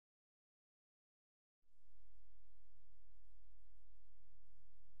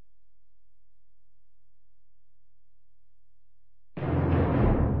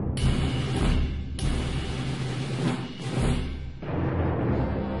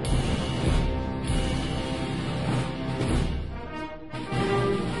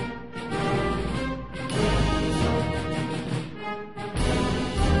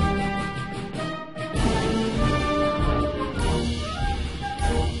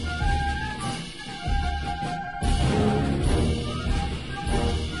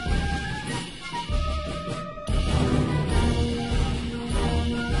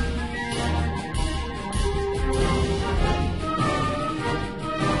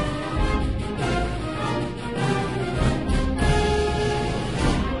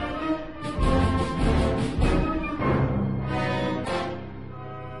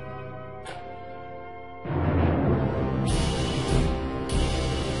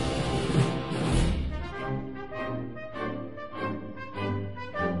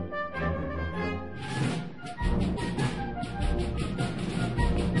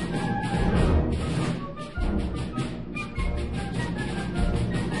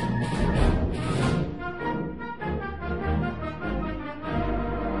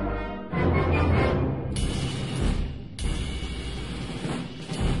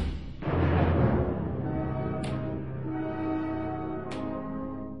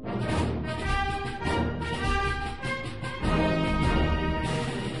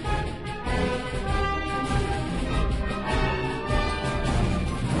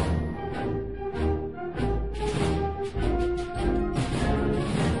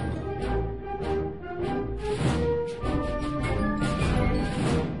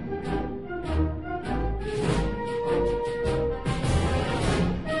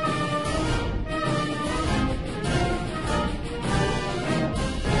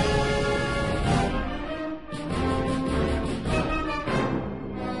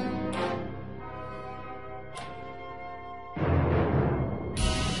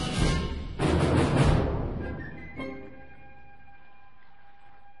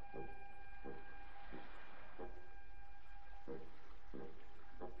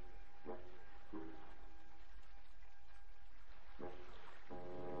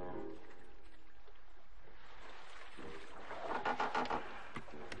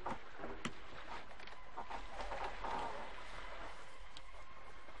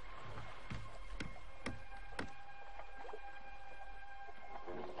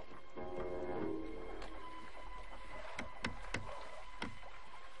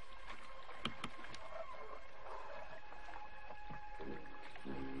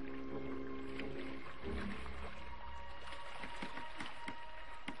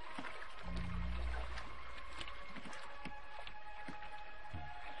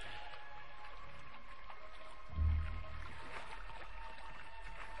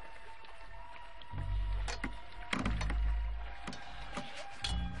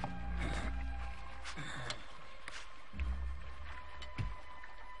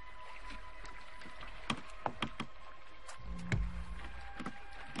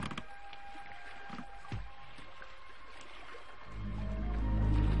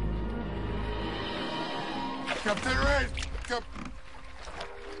Captain Red!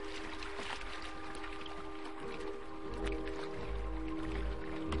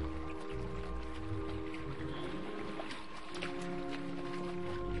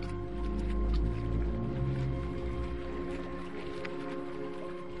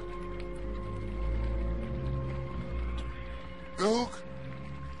 The hook!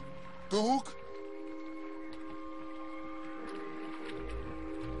 The hook!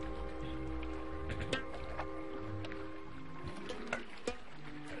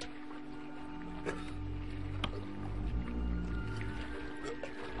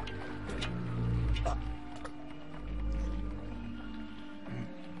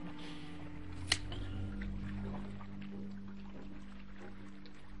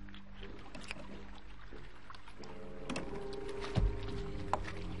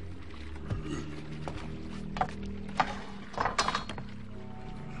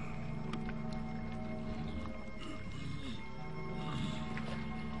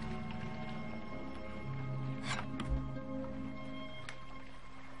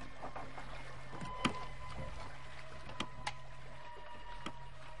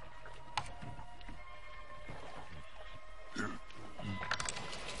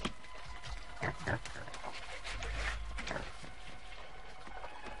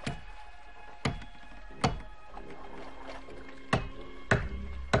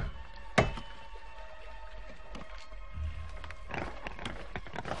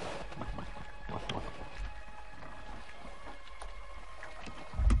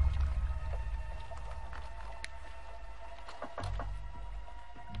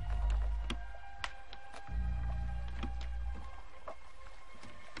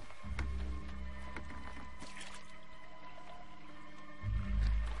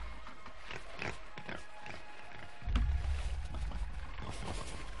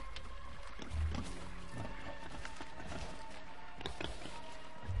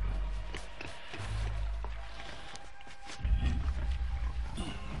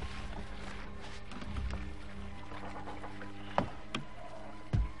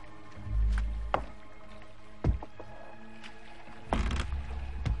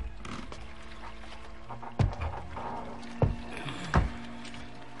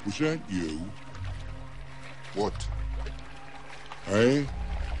 Was that you? What? Eh?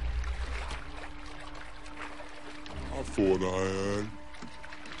 I thought I heard.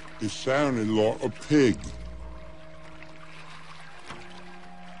 It sounded like a pig.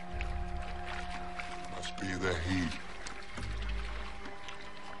 Must be the heat.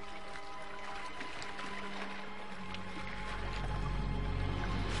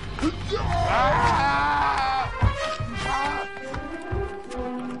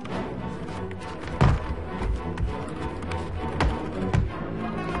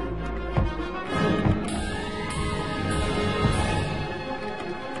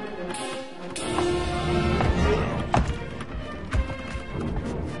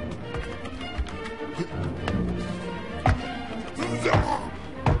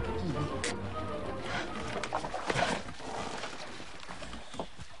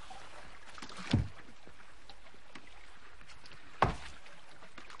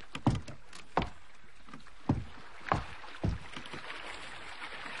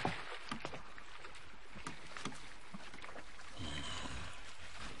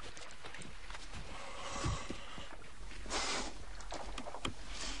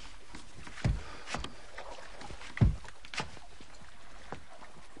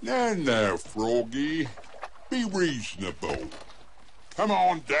 Now, Froggy, be reasonable. Come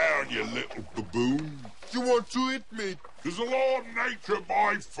on down, you little baboon. You want to hit me? There's a law of nature,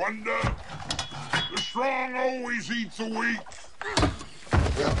 by thunder. The strong always eat the weak.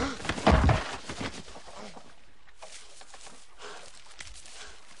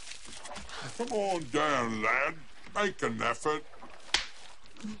 Come on down, lad. Make an effort.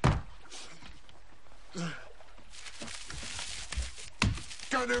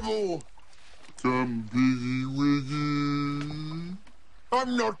 Cannibal! Come, Piggy Wiggy.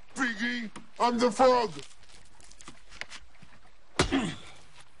 I'm not Piggy. I'm the frog.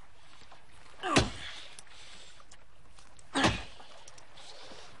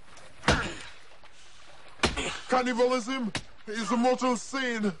 Cannibalism is a mortal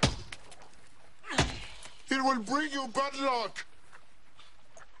sin. It will bring you bad luck.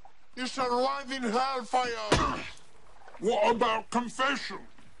 You shall writhe in hellfire. What about confession?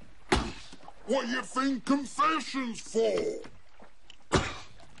 What you think confession's for?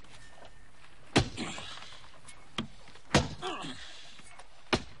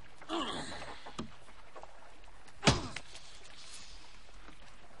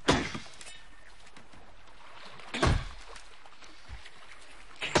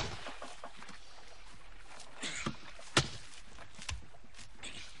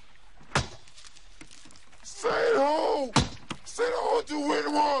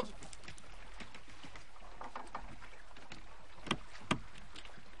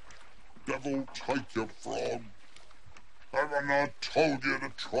 devil take your frog. Have I not told you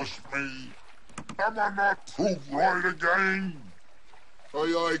to trust me? Have I not proved right again? Aye,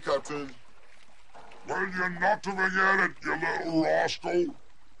 aye, Captain. Well, you're not to forget it, you little rascal.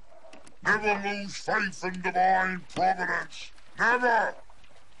 Never lose faith in divine providence. Never!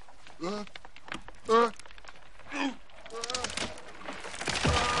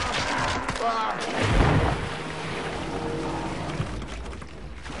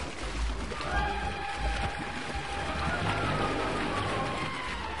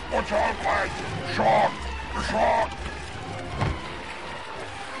 Watch out, lads! Shark! The shark!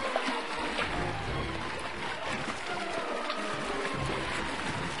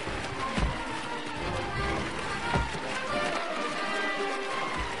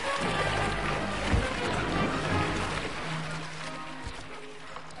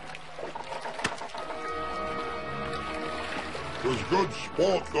 Twas good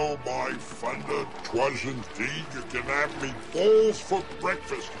sport though, my thunder, 'twas indeed. You can have me balls for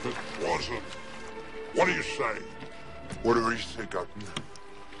breakfast if it wasn't. What do you say? What do I say, Captain?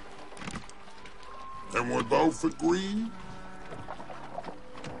 Then we're both agreed?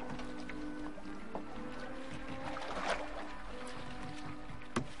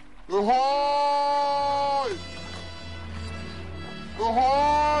 Ahoy!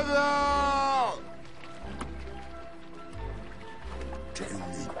 Ahoy there! Tell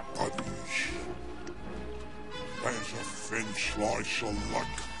me, buddies, there's a thin slice of luck.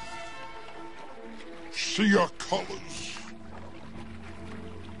 See your colors.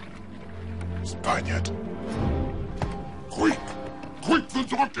 Spaniard. Quick! Quick, the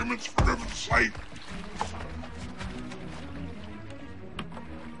documents, for heaven's sake!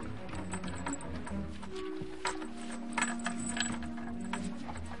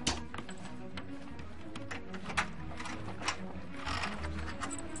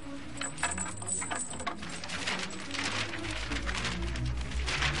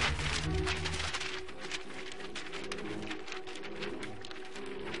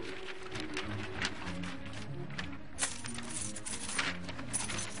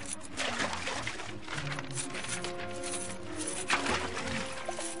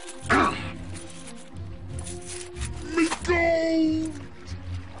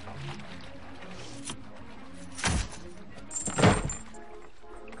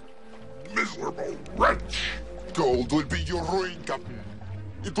 Miserable wretch! Gold will be your ruin, Captain.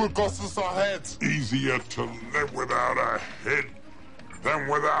 It will cost us our heads. Easier to live without a head than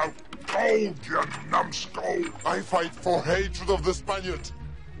without gold, you numbskull! I fight for hatred of the Spaniard.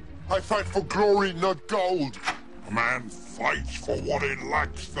 I fight for glory, not gold. A man fights for what he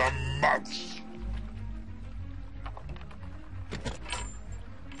lacks the most.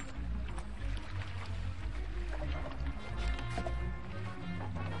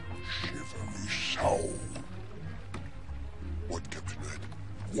 Shiver me soul. What, Captain Red?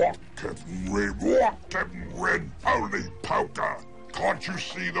 What, Captain Red? What, Captain Red? Holy poker! Can't you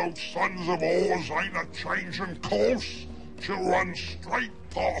see those sons of oars ain't a changing course? She'll run straight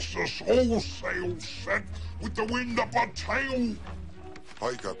past us, all sails set, with the wind up her tail.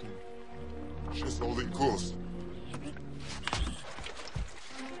 Aye, Captain. She's holding course.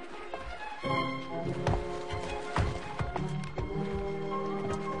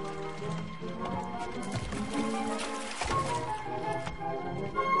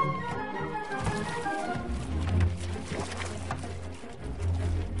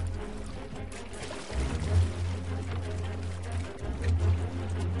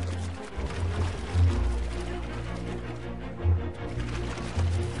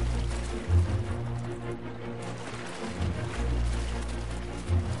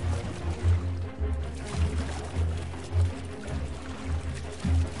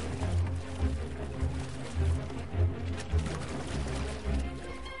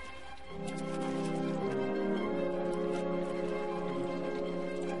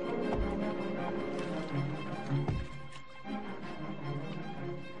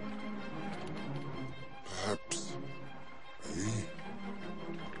 Perhaps. Eh?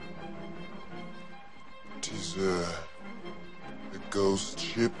 'Tis a ghost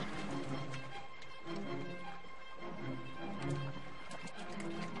ship.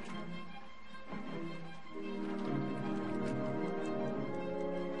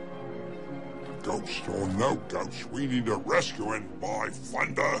 Ghost or no ghost, we need a rescuing, by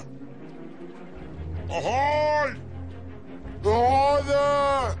thunder. Ahoy! Ahoy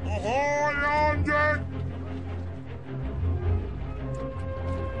there! Ahoy on deck!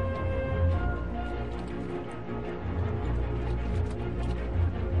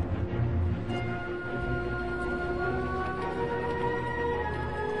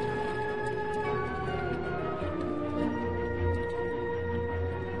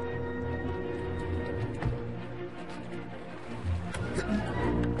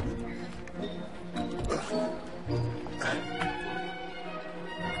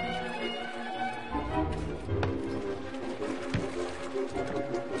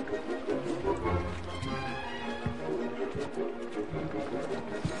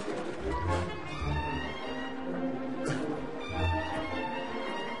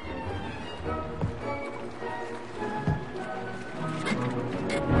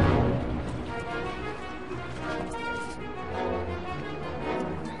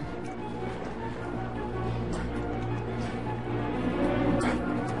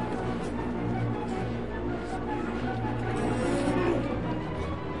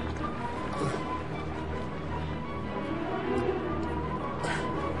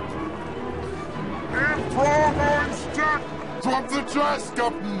 the chest,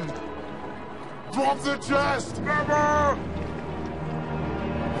 Captain! Drop the chest! Never!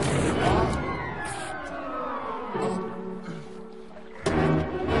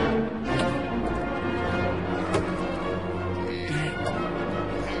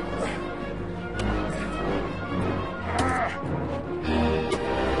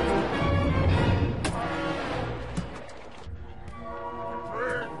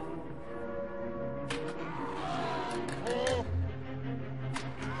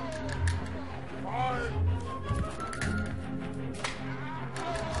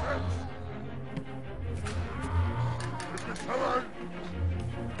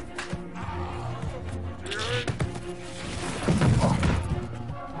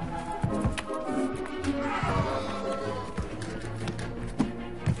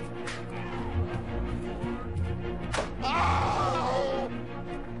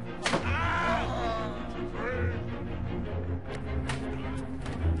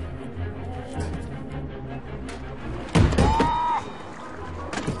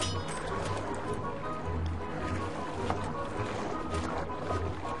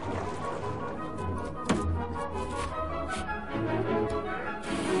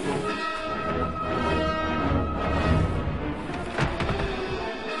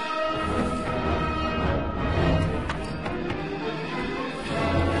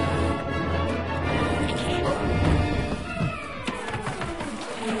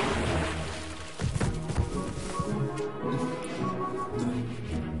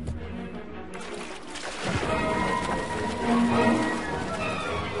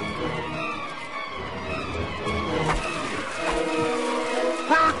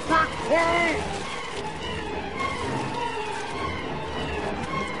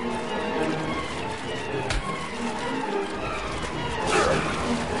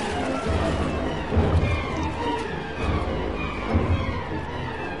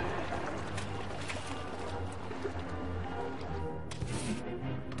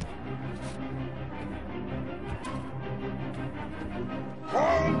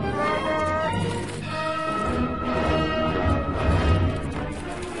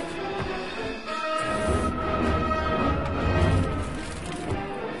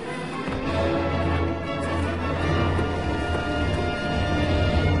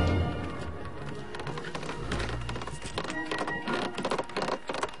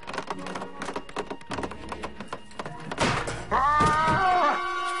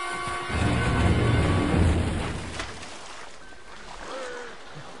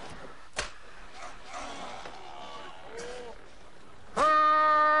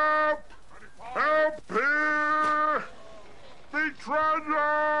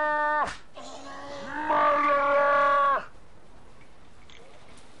 Treasure! Murderer!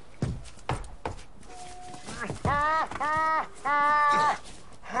 Ha ha ha!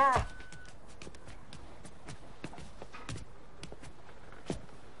 Ha!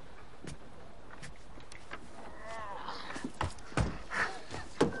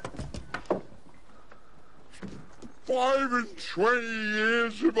 25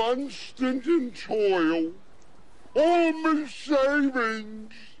 years of unstinted toil. All my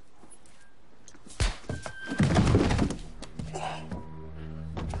savings.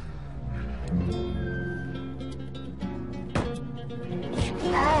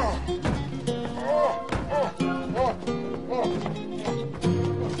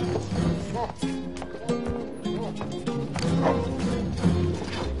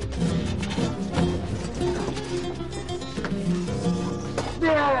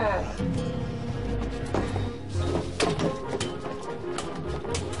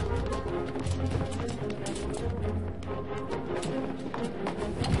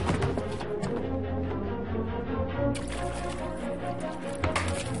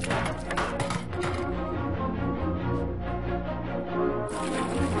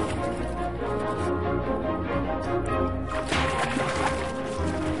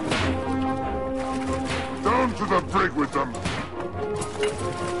 Down to the brig with them.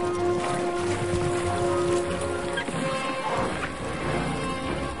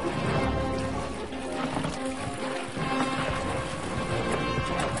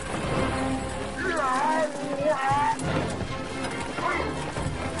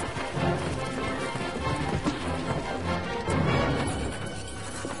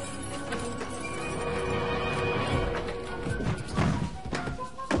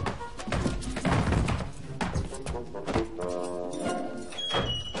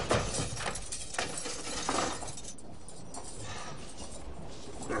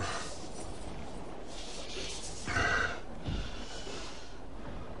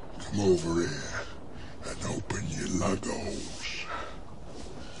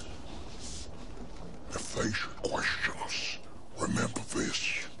 they should question us, remember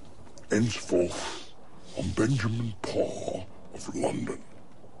this. Henceforth, I'm Benjamin Parr of London.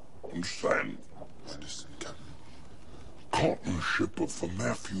 Understand? Understand, Captain. Cotton shipper for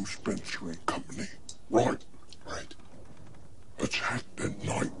Matthew Spencer and Company. Right. Right. Attacked at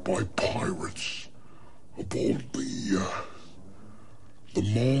night by pirates aboard the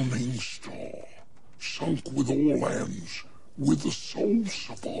Morning Star. Sunk with all hands, with the sole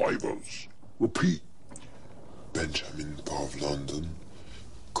survivors. Repeat. Benjamin Parr of London.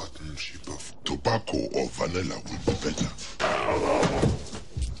 Cotton ship of... Tobacco or vanilla would be better.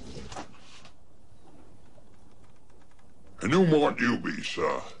 And who might you be,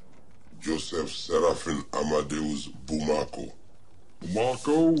 sir? Joseph Seraphin Amadeus Bumako.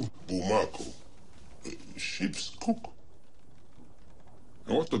 Bumako? Bumako. Ship's cook.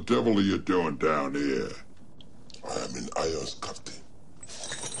 Now what the devil are you doing down here? I am in irons, Captain.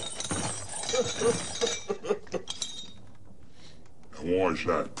 And why's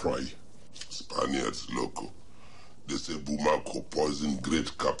that, pray? Spaniards local. They say Bumako poisoned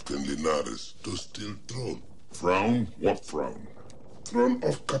great Captain Linares to steal throne. Throne? What throne? Throne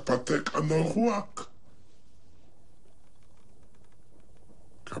of Capatek Anahuac.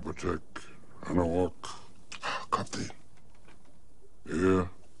 Capatek, Anahuac. Captain. Yeah?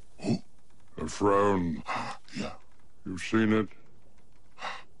 Who? The throne. Yeah. You've seen it?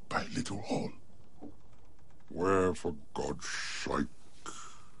 By Little Hall. Where, for God's sake?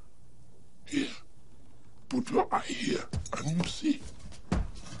 Here. Put your eye here, and you see.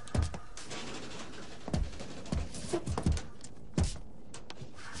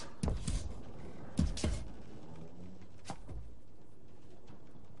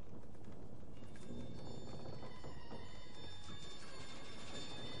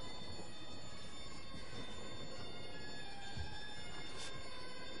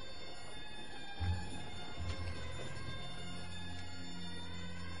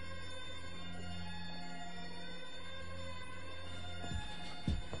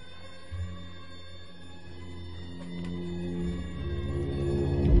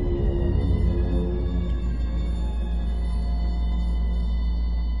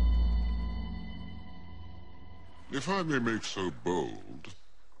 If I may make so bold,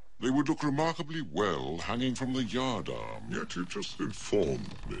 they would look remarkably well hanging from the yardarm. Yet you just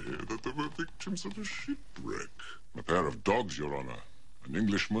informed me that they were victims of a shipwreck. A pair of dogs, Your Honor. An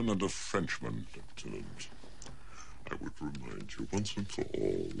Englishman and a Frenchman. Lieutenant, I would remind you once and for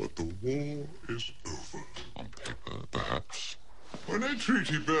all that the war is over. On paper, perhaps. When a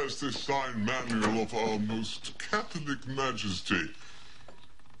treaty bears this signed manual of our most Catholic Majesty,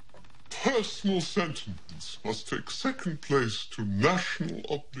 personal sentiments must take second place to national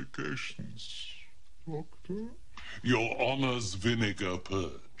obligations. Doctor? Your Honour's vinegar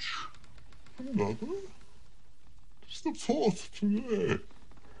purge. Another? It's the fourth today.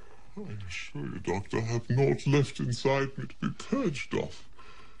 I assure you, Doctor, I have naught left inside me to be purged of.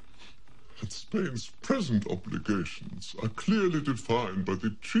 And Spain's present obligations are clearly defined by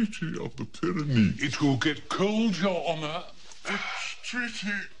the Treaty of the Pyrenees. It will get cold, Your Honour. Which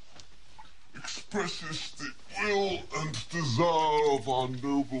treaty expresses the will and desire of our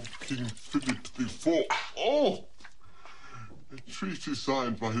noble King Philip IV. Oh! A treaty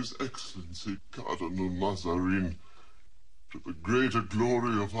signed by His Excellency Cardinal Mazarin to the greater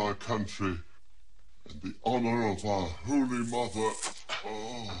glory of our country and the honour of our Holy Mother.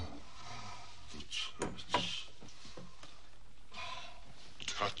 Oh, the church.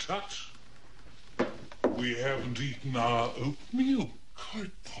 Tut-tut. We haven't eaten our oatmeal.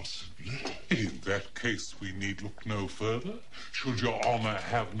 Quite possibly. In that case, we need look no further. Should Your Honour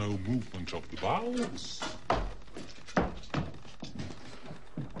have no movement of the bowels.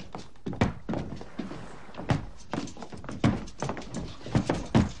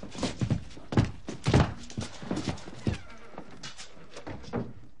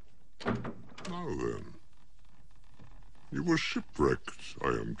 Now then, you were shipwrecked, I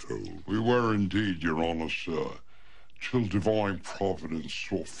am told. We were indeed, Your Honour, sir. Till divine providence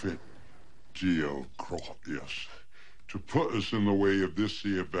saw fit, Dio Gratias, to put us in the way of this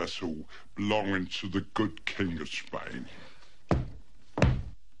here vessel belonging to the good King of Spain.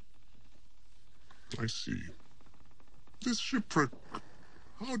 I see. This shipwreck,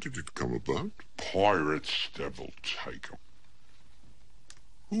 how did it come about? Pirates, devil take 'em.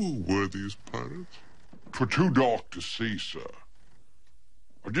 Who were these pirates? 'Twere too dark to see, sir.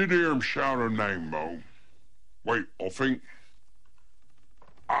 I did hear him shout her name, though. Wait, I'll think.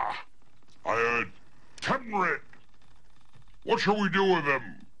 Ah, I heard Captain Red. What shall we do with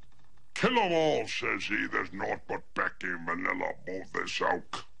him? Kill 'em all, says he. There's naught but Becky and Manila aboard this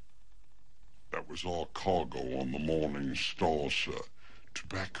oak. That was was our cargo on the Morning Star, sir.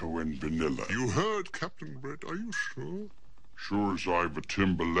 Tobacco and vanilla. You heard, Captain Brett, are you sure? Sure as I've a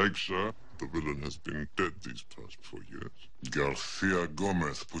timber leg, sir. The villain has been dead these past 4 years. Garcia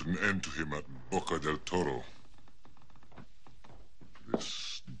Gomez put an end to him at Boca del Toro.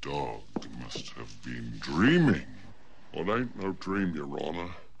 This dog must have been dreaming. Well, ain't no dream, Your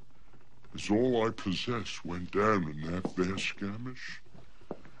Honor. It's all I possess went down in that there skirmish.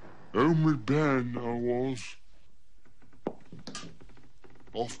 Only band I was.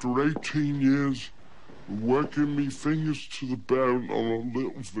 After 18 years, working me fingers to the bone on a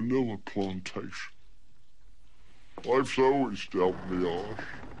little vanilla plantation. Life's always dealt me harsh.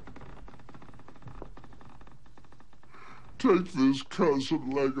 Take this cursed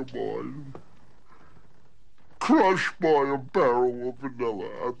leg of mine. Crushed by a barrel of vanilla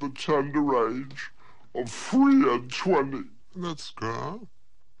at the tender age of 3 and 20. That scar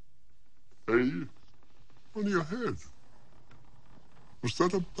Eh? on your head. Was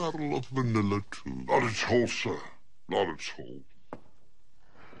that a barrel of vanilla too? Not at all, sir. Not at all.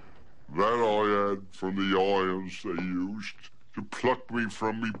 That I had from the irons they used to pluck me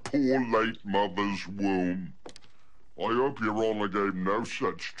from me poor late mother's womb. I hope Your Honor gave no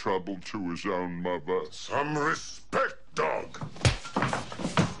such trouble to his own mother. Some respect, dog.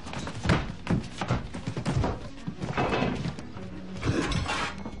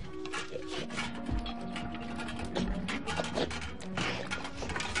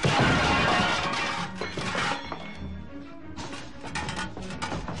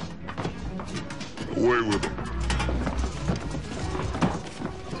 Away with him.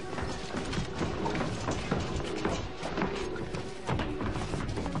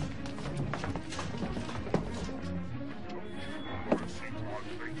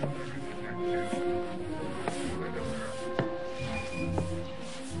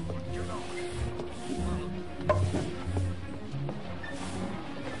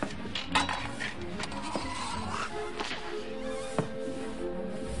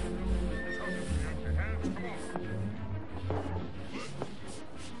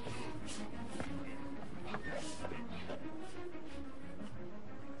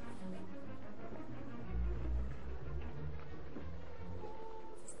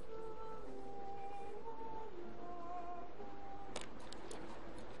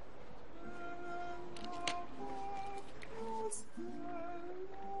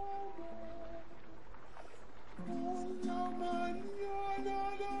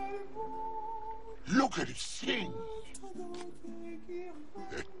 Look at it sing.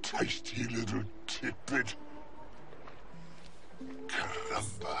 A tasty little tidbit.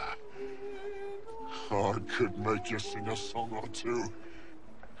 Caramba. I could make you sing a song or two.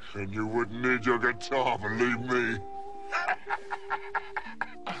 And you wouldn't need your guitar, believe me.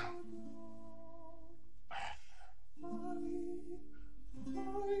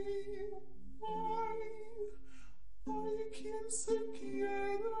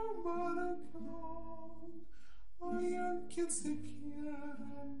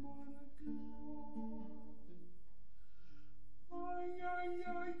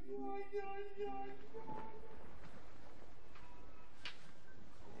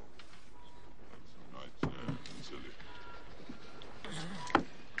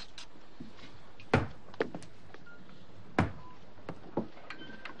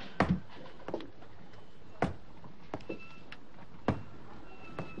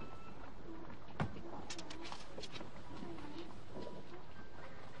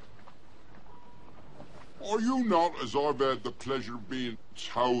 Are you not, as I've had the pleasure of being,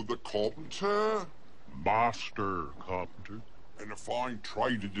 Toe the Carpenter? Master Carpenter. And a fine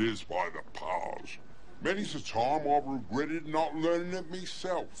trade it is by the powers. Many's the time I've regretted not learning it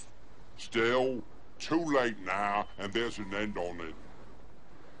myself. Still, too late now, and there's an end on it.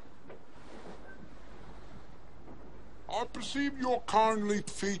 I perceive your kindly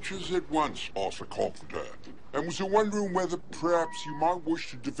features at once, Master Carpenter, and was wondering whether perhaps you might wish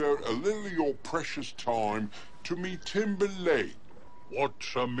to devote a little of your precious time to me timber leg.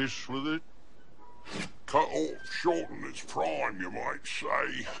 What's amiss with it? Cut off short in its prime, you might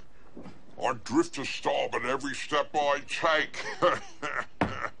say. I drift to starboard every step I take.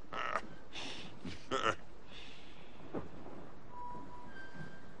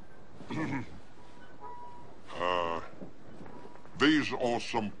 These are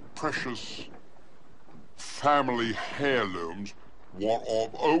some precious family heirlooms what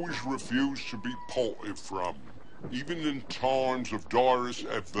I've always refused to be parted from, even in times of direst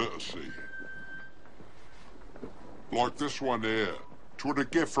adversity. Like this one here. 'Twas a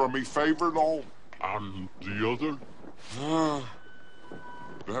gift from me favourite aunt. And the other?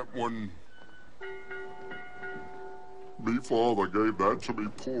 That one Me father gave that to me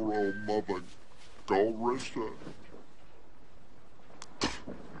poor old mother. God rest her.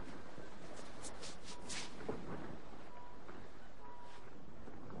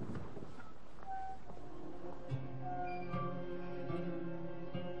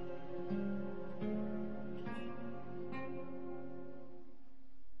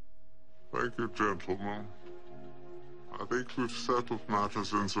 Thank you, gentlemen. I think we've settled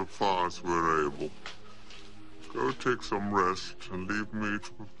matters insofar as we're able. Go take some rest and leave me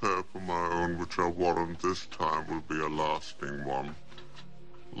to prepare for my own, which I warrant this time will be a lasting one.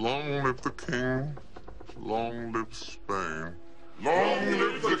 Long live the king, long live Spain. Long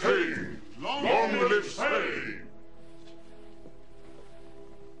live the king! Long live Spain!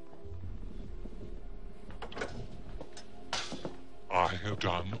 I have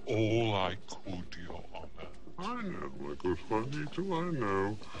done all I could, Your Honor. I know, my good Juanito, I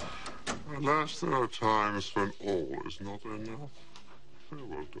know. Alas, there are times when all is not enough.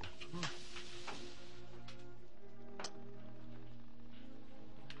 Farewell, Doctor.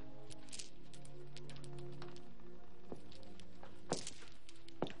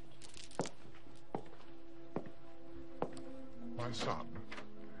 My son,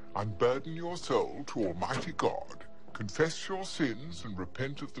 unburden your soul to Almighty God. Confess your sins and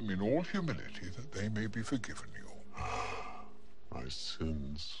repent of them in all humility, that they may be forgiven you. My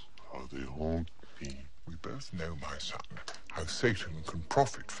sins, how they haunt me. We both know, my son, how Satan can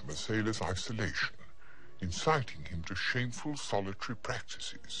profit from a sailor's isolation, inciting him to shameful solitary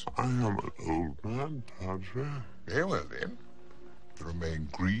practices. I am an old man, Padre. Very well, then. There remain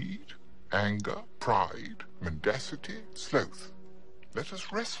greed, anger, pride, mendacity, sloth. Let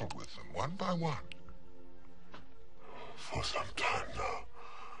us wrestle with them one by one. For some time now,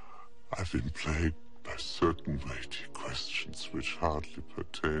 I've been plagued by certain weighty questions which hardly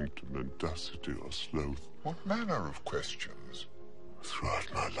pertain to mendacity or sloth. What manner of questions?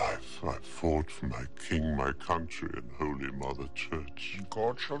 Throughout my life, I've fought for my king, my country, and Holy Mother Church. And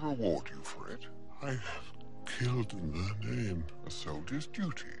God shall reward you for it. I have killed in their name. A soldier's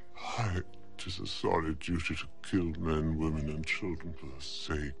duty. Aye, 'tis a sorry duty to kill men, women, and children for the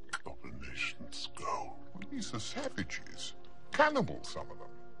sake of a nation's gold. Well, these are savages. Cannibals, some of them.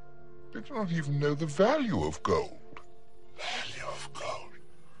 They do not even know the value of gold. Value of gold?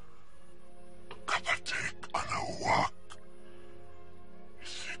 Kapatek anawak.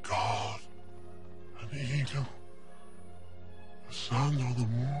 Is the god an eagle? The sun or the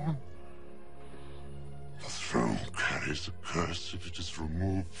moon? The throne carries a curse if it is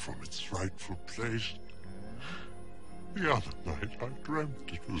removed from its rightful place. The other night I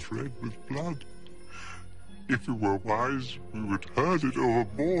dreamt it was red with blood. If we were wise, we would hurl it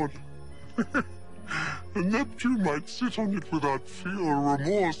overboard. And Neptune might sit on it without fear or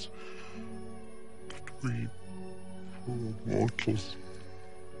remorse. But we, poor mortals,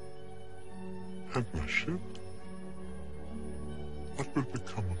 and my ship, what will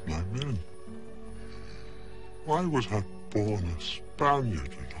become of my men? Why was I born a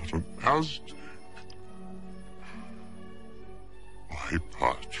Spaniard and not an Aztec? Why,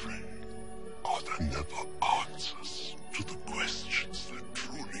 Padre, are there never answers to the questions that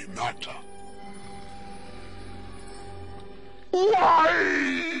truly matter?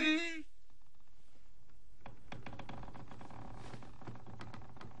 Why?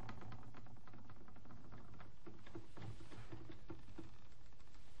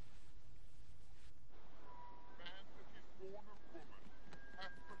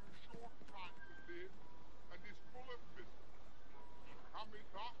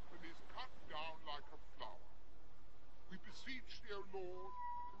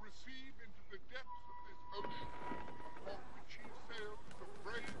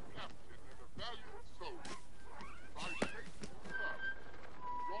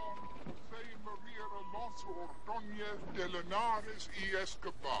 de Linares y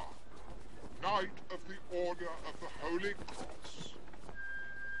Escobar, Knight of the Order of the Holy Cross.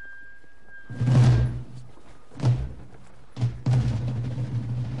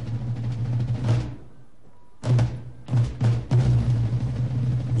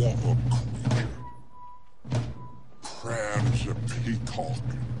 What a creature. Proud as a peacock,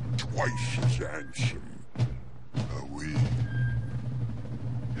 twice as handsome. Are we?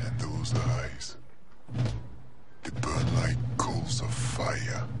 And those eyes, they burn like coals of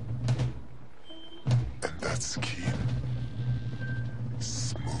fire. And that skin,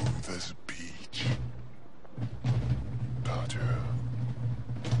 smooth as beach. Dodger.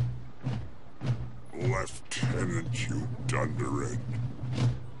 Lieutenant, you dunderhead.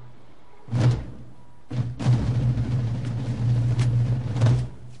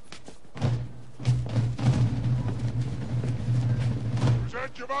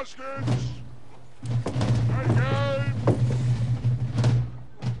 muskets! Take aim!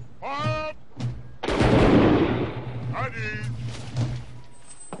 Fire! Ready!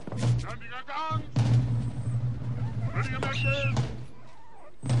 Standing our guns! Ready your matches!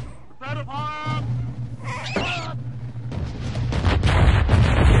 Prepare to fire! Fire!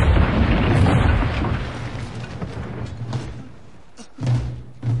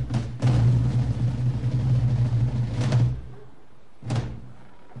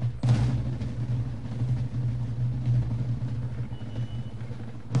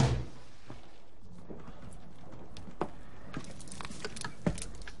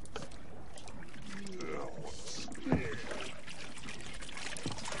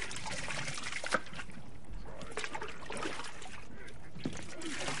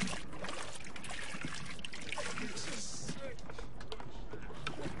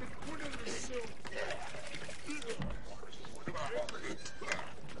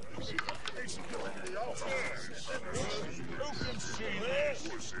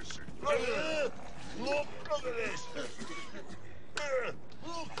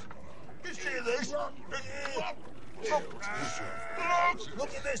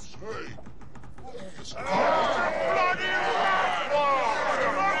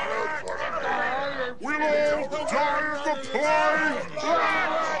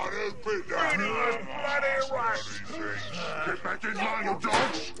 Get back in line, you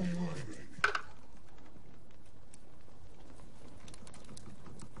dogs!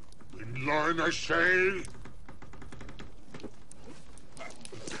 In line, I say!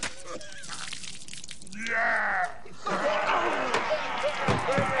 Yeah!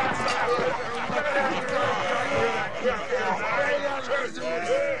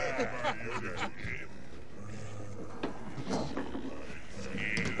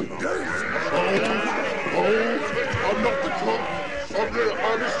 I'm not the cook. I'm the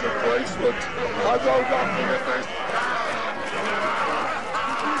honest replacement. I know nothing of this.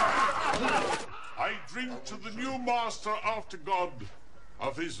 I drink to the new master after God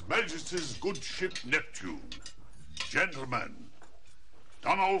of His Majesty's good ship Neptune. Gentlemen,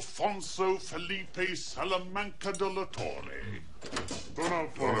 Don Alfonso Felipe Salamanca de la Torre. Don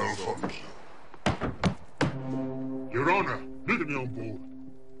Alfonso. Your Honor, lead me on board.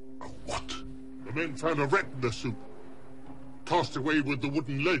 What? The men found a rat in the soup. Tossed away with the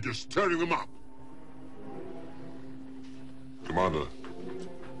wooden leg, just tearing them up. Commander,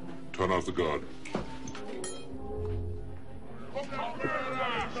 turn off the guard.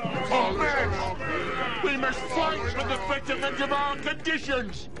 Oh, man! We must fight for the betterment of our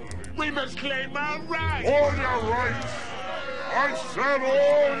conditions! We must claim our rights! All your rights! I said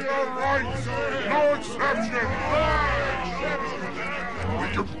all your rights! No exception! We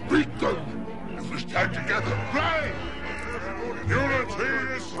can beat them if we stand together. Right! Unity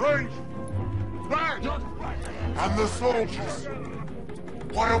is strength! Right! And the soldiers?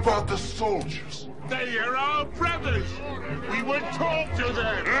 What about the soldiers? They are our brothers! We would talk to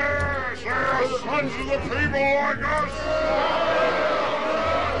them! Yes, they are sons of the people like us!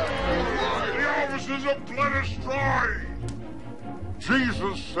 The officers are bled astray!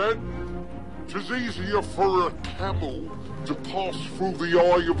 Jesus said, "'Tis easier for a camel to pass through the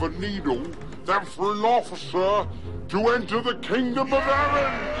eye of a needle than for an officer to enter the kingdom of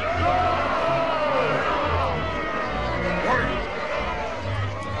heaven."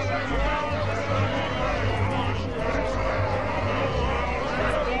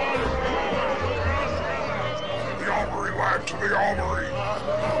 The armory, lad, to the armory!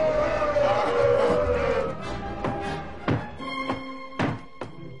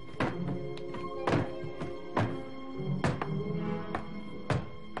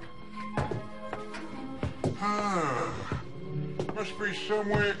 Must be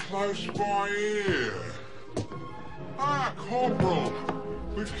somewhere close by here. Ah, Corporal,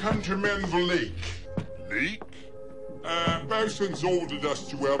 we've come to mend the leak. Leak? Bosun's ordered us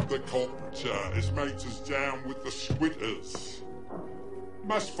to help the copter. His mates us down with the squitters.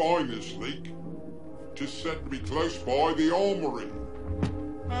 Must find this leak. Just said to be close by the armory.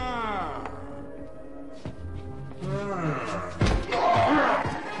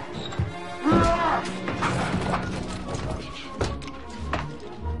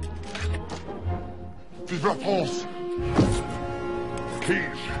 Vive la France!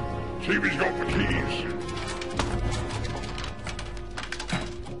 Keys. See if he's got the keys.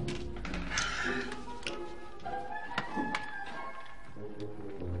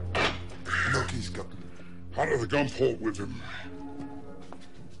 Look, he's got out of the gun port with him.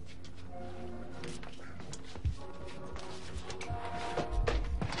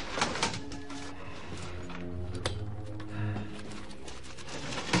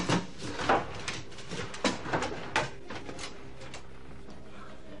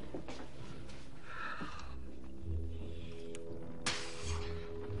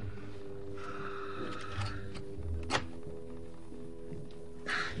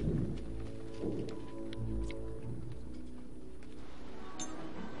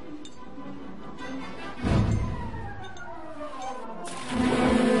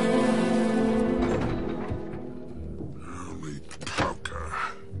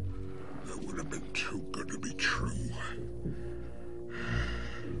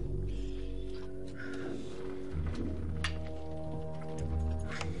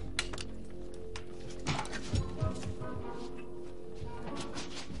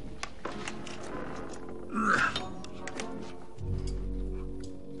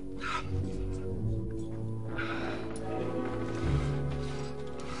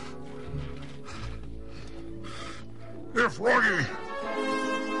 Here, Froggy!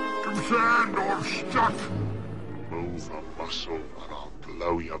 Give us a hand or stuck! Move a muscle and I'll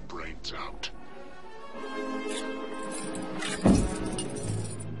blow your brains out.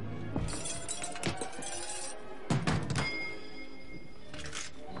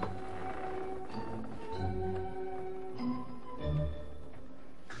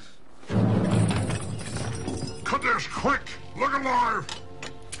 Cut this quick! Look alive!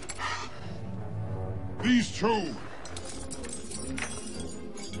 These two!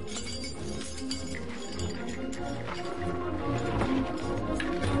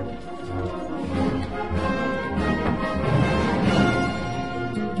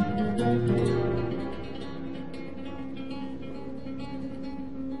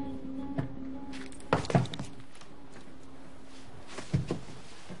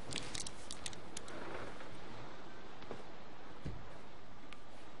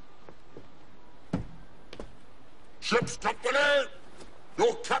 Ship's company!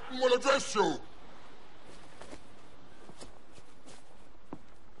 Your captain will address you!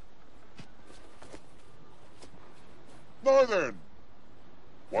 Now then,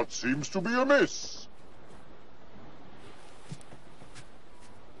 what seems to be amiss?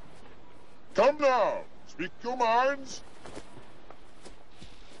 Come now, speak your minds.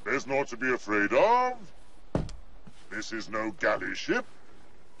 There's naught to be afraid of. This is no galley ship.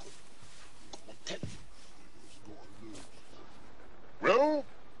 Well?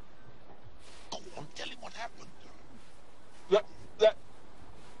 Go on, tell him what happened.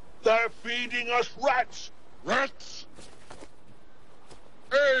 They're feeding us rats. Rats?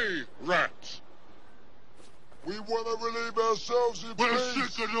 Hey, rats! We want to relieve ourselves in We're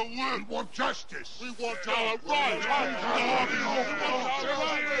peace. sick of the work. We want justice. We want our rights.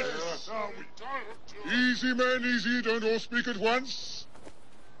 Easy, men, easy. Don't all speak at once.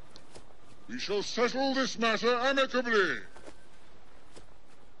 We shall settle this matter amicably.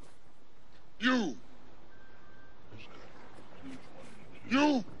 You.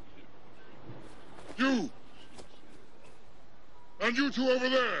 And you two over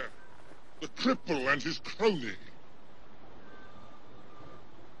there. The cripple and his crony.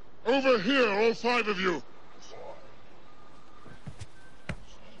 Over here, all five of you.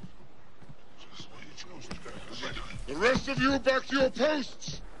 The rest of you back to your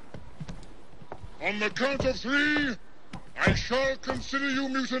posts. On the count of three, I shall consider you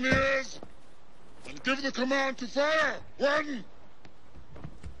mutineers and give the command to fire. 1,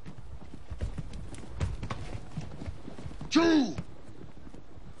 2,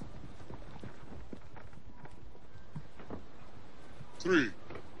 3.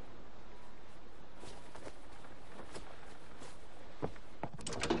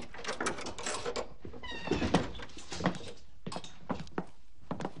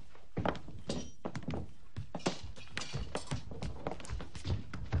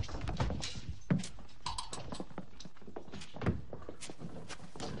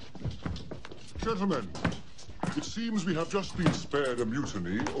 Gentlemen, it seems we have just been spared a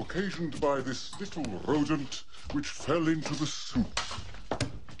mutiny occasioned by this little rodent which fell into the soup.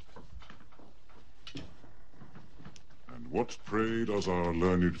 And what, pray, does our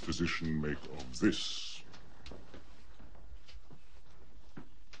learned physician make of this?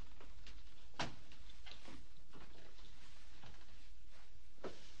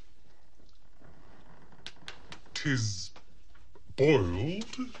 "'Tis boiled.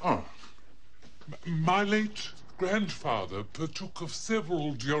 Ah, My late grandfather partook of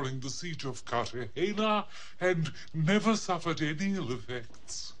several during the siege of Cartagena and never suffered any ill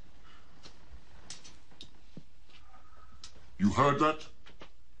effects." you heard that?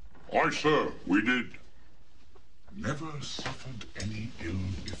 Aye, sir, we did. Never suffered any ill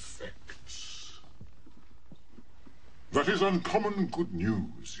effects. That is uncommon good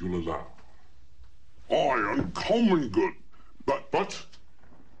news, you'll allow. Aye, uncommon good. But,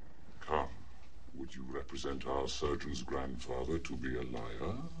 come, would you represent our surgeon's grandfather to be a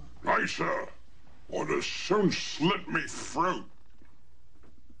liar? Aye, sir. I'd as soon slit me throat.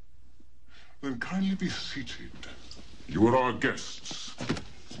 Then kindly be seated. You are our guests.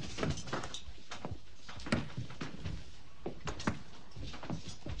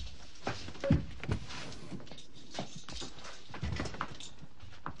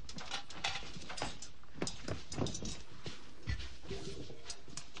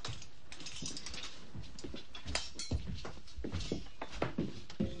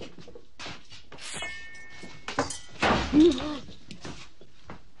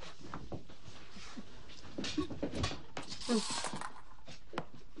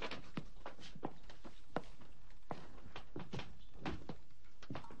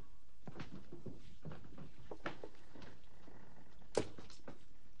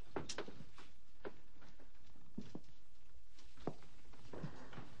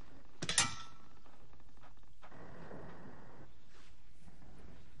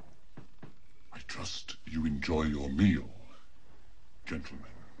 trust you enjoy your meal, gentlemen.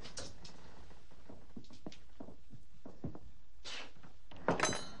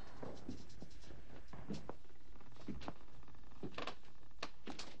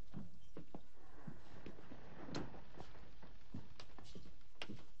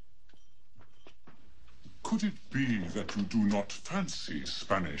 Could it be that you do not fancy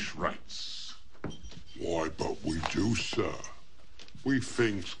Spanish rights? Why, but we do, sir. We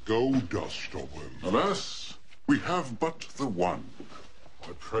thinks gold dust of him. Alas, we have but the one.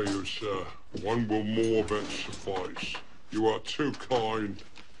 I pray you, sir, one will more than suffice. You are too kind.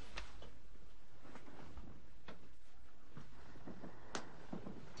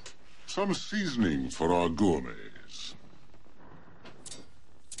 Some seasoning for our gourmets.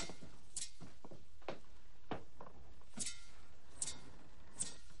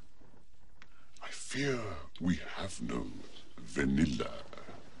 I fear we have no vanilla.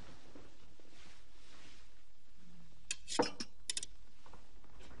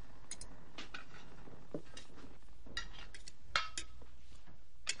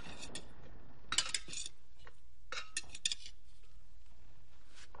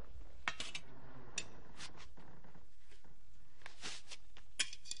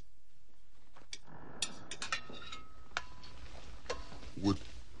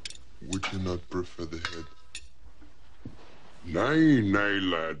 Would you not prefer the head? Nay, nay,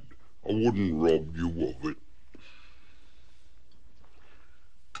 lad. I wouldn't rob you of it.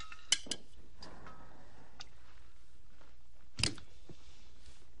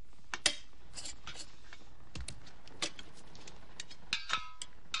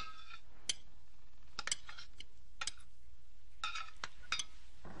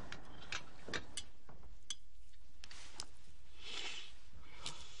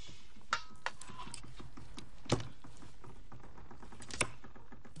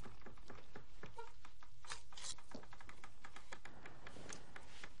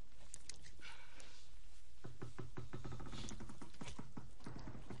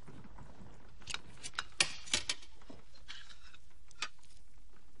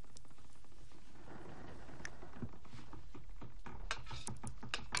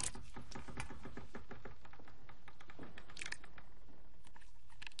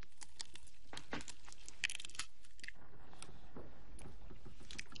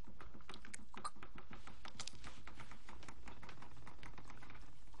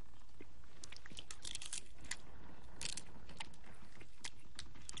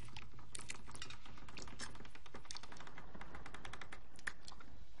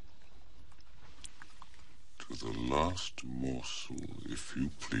 To the last morsel, if you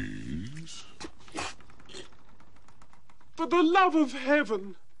please. For the love of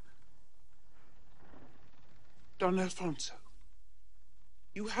heaven! Don Alfonso,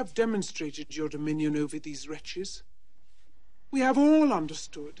 you have demonstrated your dominion over these wretches. We have all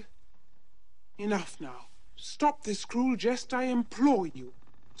understood. Enough now. Stop this cruel jest, I implore you.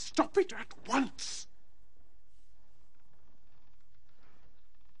 Stop it at once!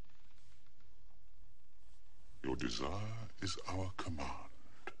 Your desire is our command.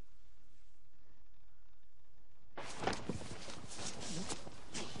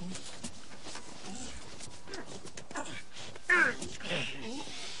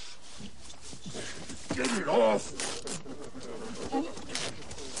 Get it off!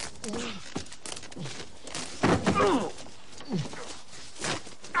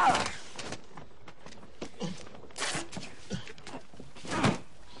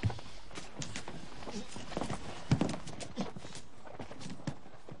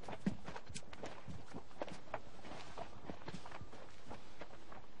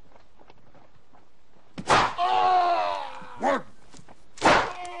 One,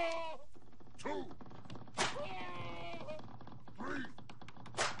 two, three.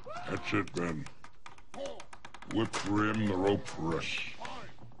 That's it, Ben. Whip rim, the rope press.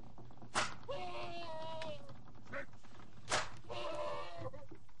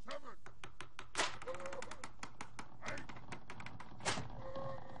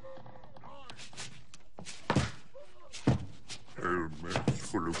 Hail Mary,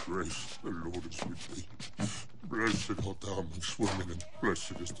 full of grace, the Lord is with thee. Blessed art thou amongst women, and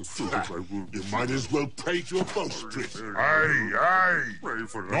blessed is the fruit of thy womb. You might as well pray to a bowstring. Hey! Pray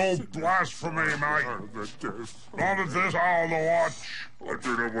for No us. blasphemy, mate! None of this on the watch! I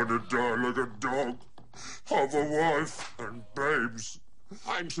do not want to die like a dog. Have a wife and babes.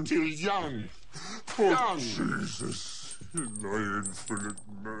 I'm still young. Young. Jesus, in thy infinite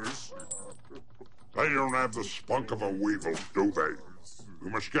mercy. They don't have the spunk of a weevil, do they? We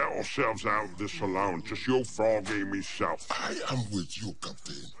must get ourselves out of this alone. Just you, Froggy, and myself. I am with you,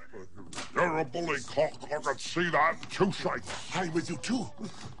 Captain. You You're a bully cock, I can see that. Two sides. I'm with you too.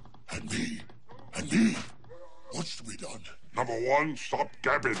 And me. And me. What's to be done? Number one, stop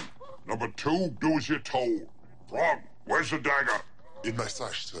gabbing. Number two, do as you're told. Frog, where's the dagger? In my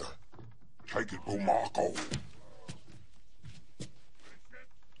sash, sir. Take it to Marco.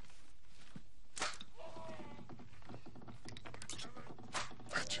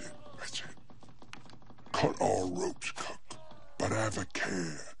 That's it. That's it. Cut our ropes, Cook. But have a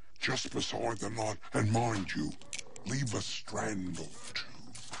care. Just beside the knot. And mind you, leave a strand or two.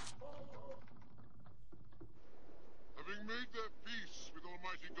 Having made their peace with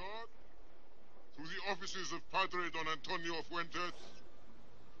Almighty God, through the offices of Padre Don Antonio Fuentes,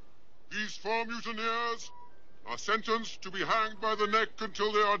 these 4 mutineers are sentenced to be hanged by the neck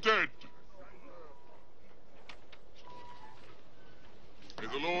until they are dead. May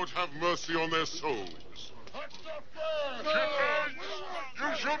the Lord have mercy on their souls. What's the first?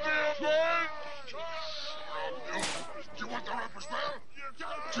 You should be afraid! Do you want the rope as well?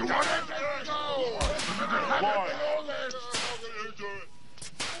 Do you want it?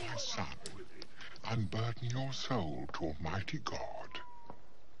 My son, unburden your soul to Almighty God.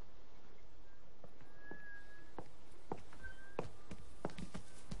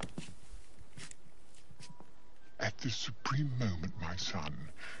 At this supreme moment, my son,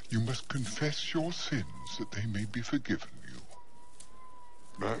 you must confess your sins that they may be forgiven you.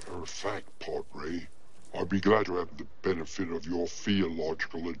 Matter of fact, Padre, I'd be glad to have the benefit of your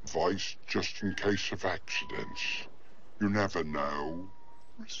theological advice just in case of accidents. You never know.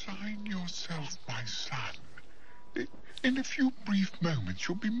 Resign yourself, my son. In a few brief moments,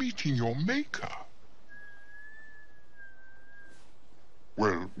 you'll be meeting your Maker.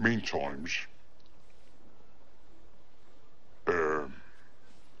 Well, meantimes,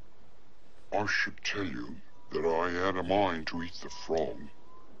 I should tell you that I had a mind to eat the frog,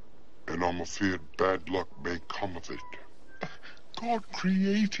 and I'm afeard bad luck may come of it. God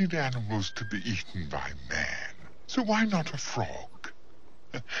created animals to be eaten by man, so why not a frog?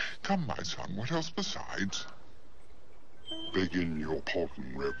 Come, my son, what else besides? Begging your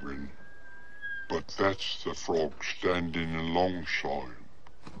pardon, Reverend, but that's the frog standing alongside.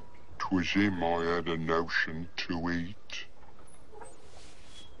 'Twas him I had a notion to eat.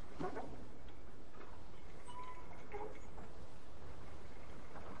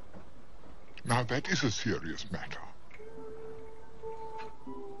 Now that is a serious matter.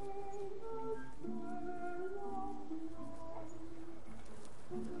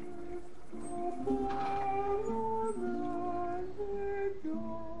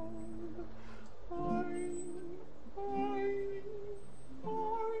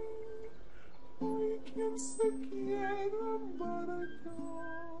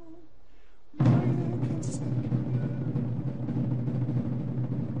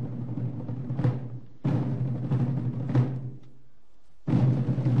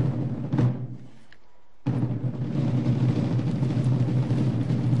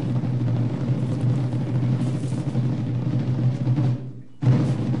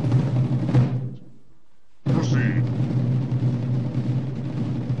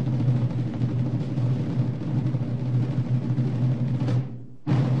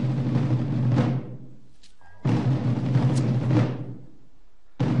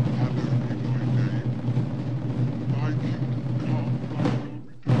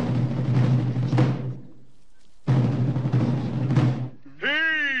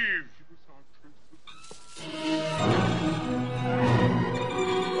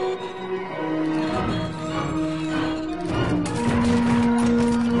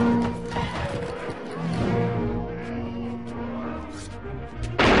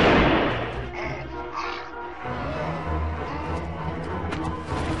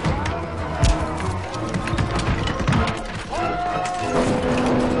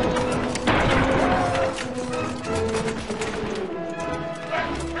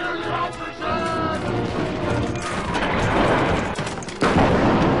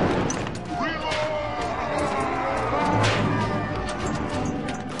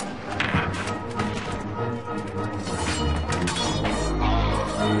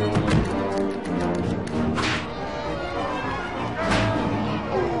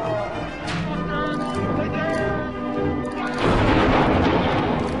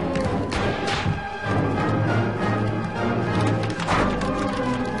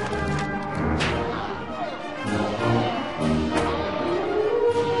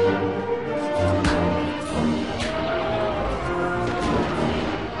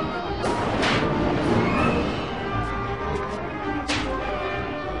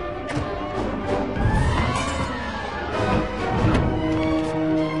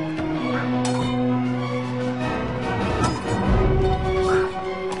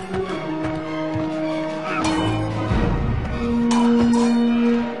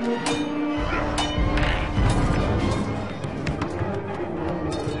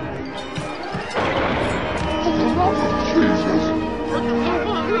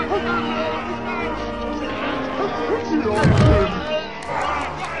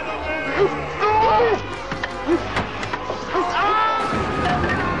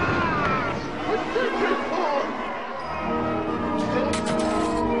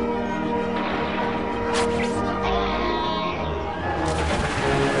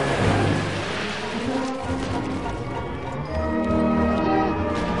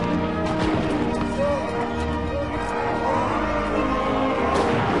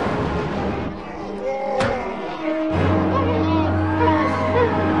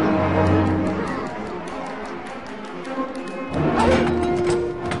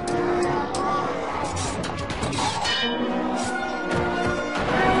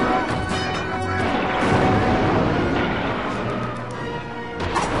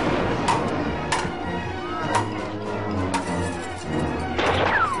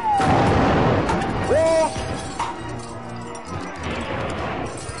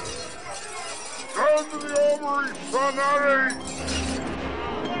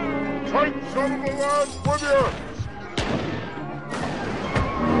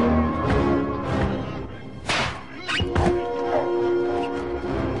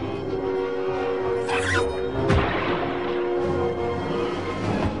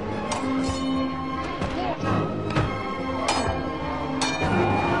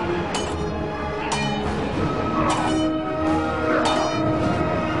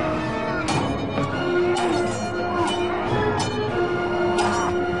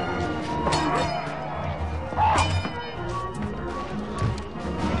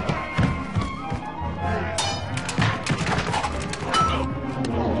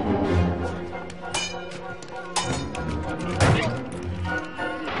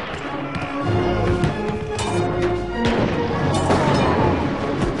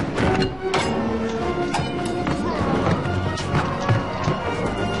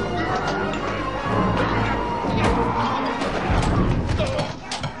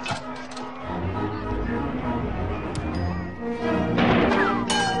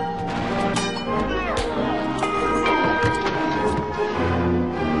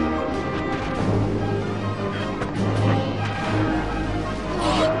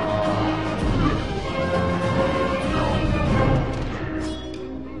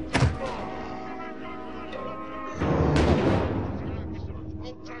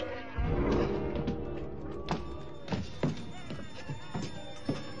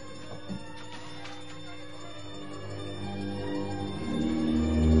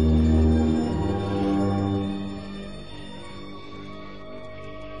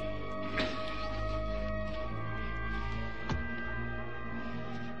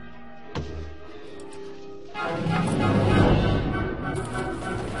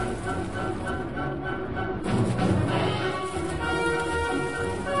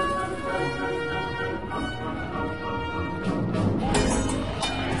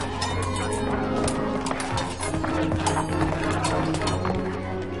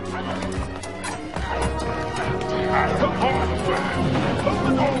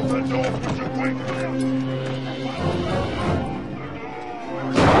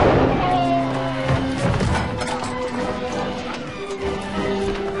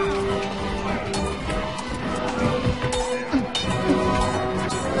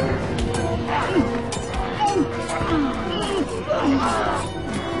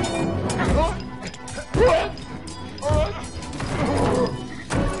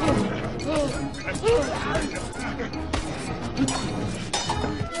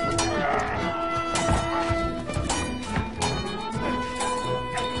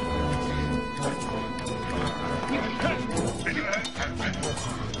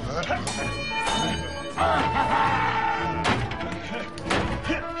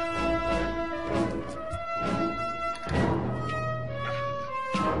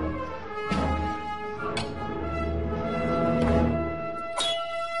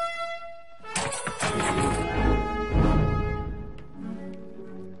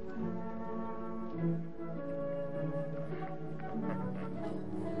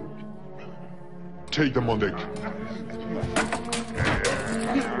 Take them on deck.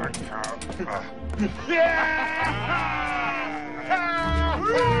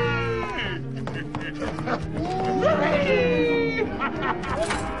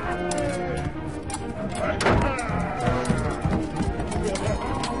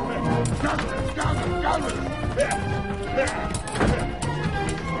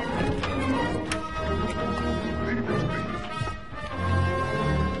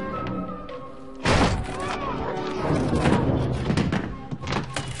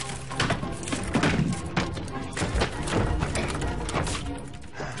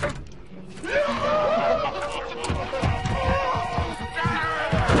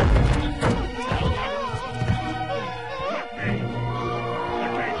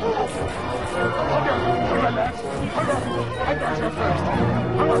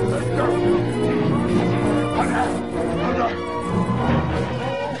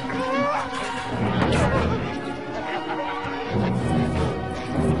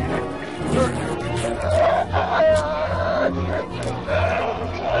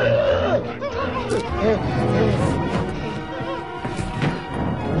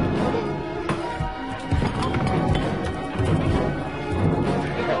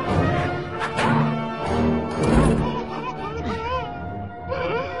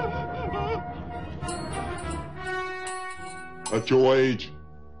 At your age,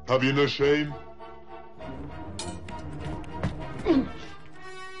 have you no shame?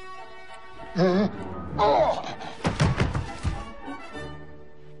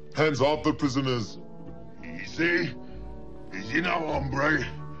 Hands off the prisoners. Easy. Easy now, hombre.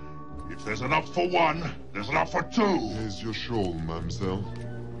 If there's enough for one, there's enough for two. Here's your shawl, mademoiselle.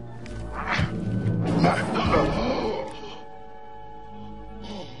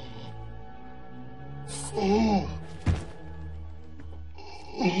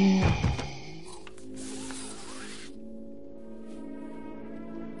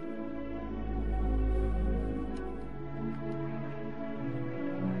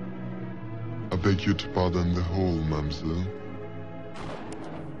 I beg you to pardon the hole, mademoiselle.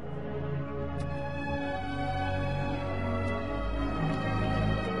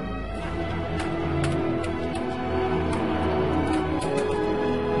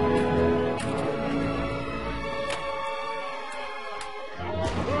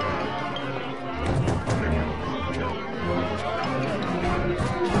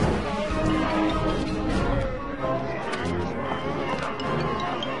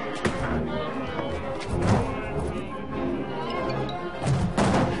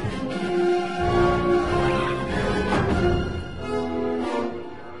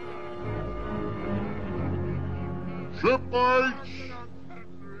 Shipmates!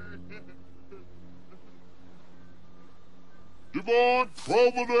 Divine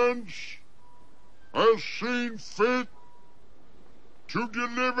Providence has seen fit to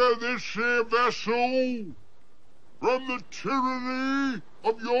deliver this here vessel from the tyranny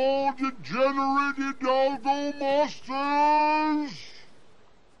of your degenerated doggo masters.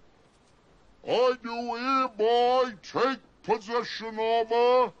 I do hereby take possession of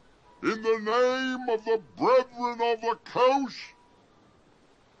her in the name of the Brethren of the Coast,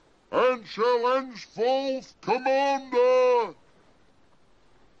 and shall henceforth command her.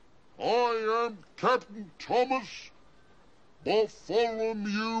 I am Captain Thomas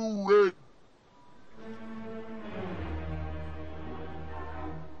Bartholomew Red.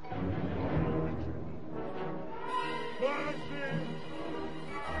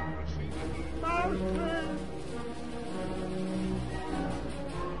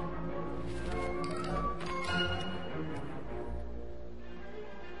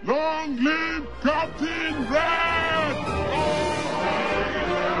 Long live Captain Red!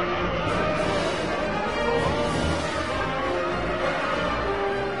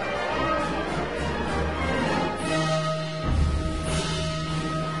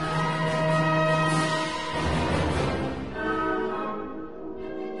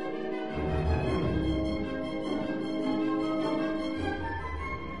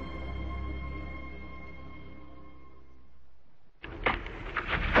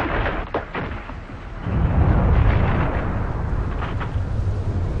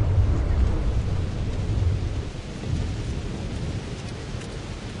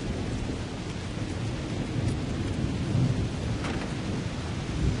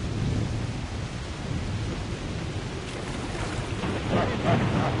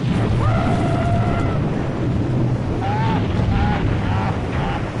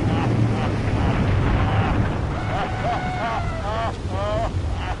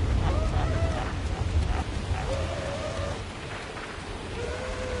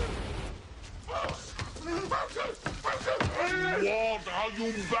 What are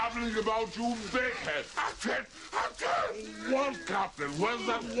you babbling about, you dickhead? What, Captain? Where's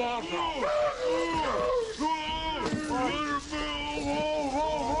that water?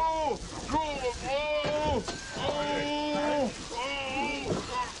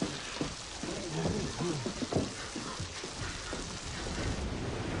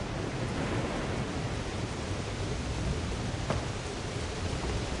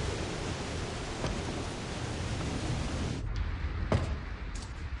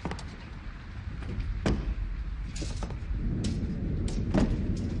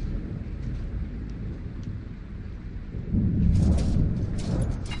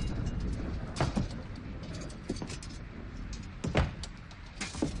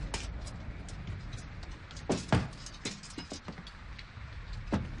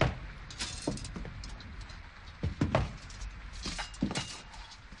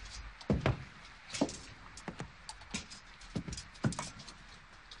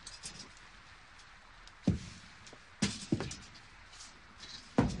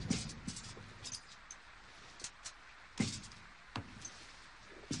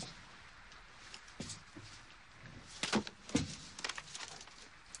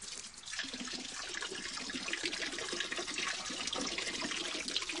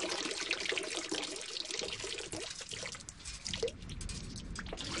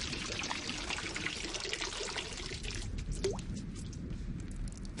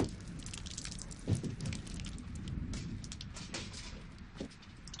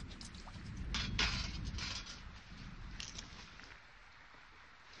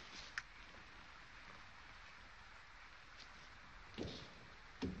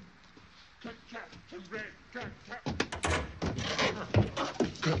 Captain Red.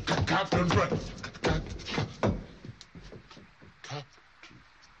 Captain.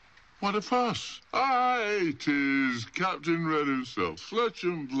 What a fuss. Aye, 'tis Captain Red himself, flesh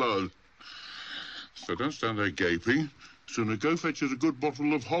and blood. So don't stand there gaping. Sooner go fetch us a good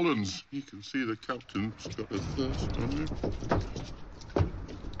bottle of Hollands. You can see the captain's got a thirst on him.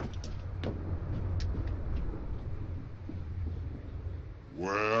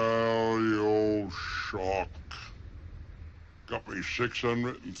 Well, you old shark. Got me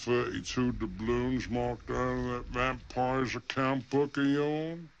 632 doubloons marked out of that vampire's account book of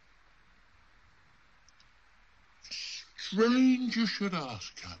yours? Strange you should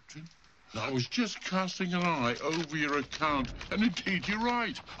ask, Captain. I was just casting an eye over your account, and indeed you're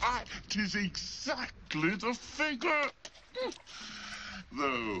right. Aye, 'tis exactly the figure.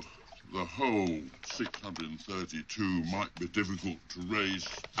 Though the whole 632 might be difficult to raise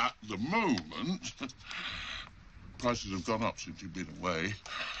at the moment. Prices have gone up since you've been away.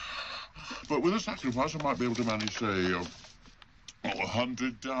 But with a sacrifice, I might be able to manage, say,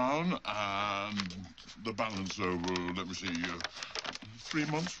 100 down, and the balance over, let me see, 3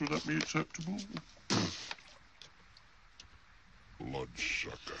 months. Would that be acceptable?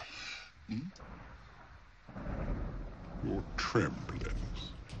 Bloodsucker. You're trembling.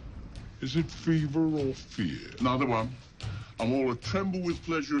 Is it fever or fear? Neither one. I'm all a tremble with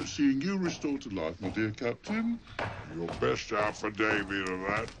pleasure at seeing you restored to life, my dear Captain. Your best affidavit of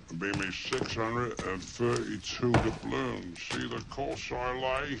that would be me 632 doubloons. See the course I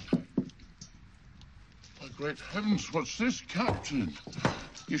lay? My great heavens, what's this, Captain?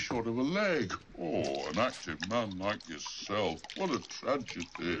 You're short of a leg. Oh, an active man like yourself. What a tragedy.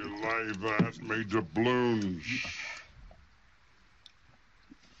 You lay that, me doubloons.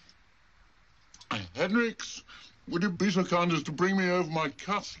 Henricks, would you be so kind as to bring me over my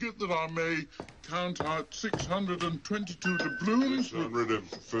casket that I may count out 622 doubloons?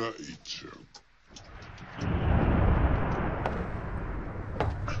 632.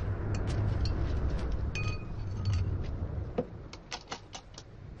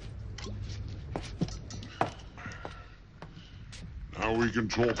 Now we can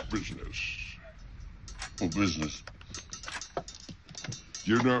talk business. What business?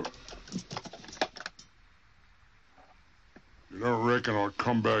 You don't reckon I'll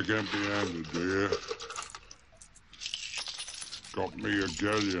come back empty-handed, do you? Got me a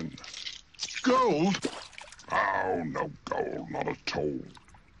galleon. Gold? Oh, no gold, not at all.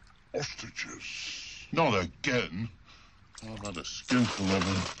 Hostages. Not again. I've had a skinful of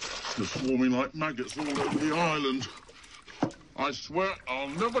them. They're swarming like maggots all over the island. I swear I'll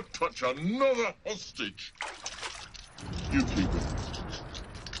never touch another hostage. You keep it.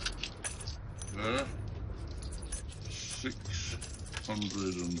 There.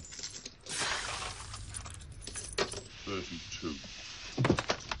 632.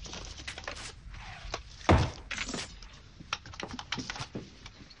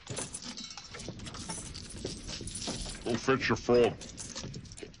 Go fetch your frog.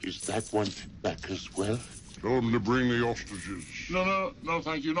 Is that one back as well? Tell them to bring the hostages. No,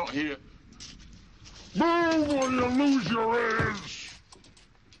 thank you, not here. Move or you lose your ears!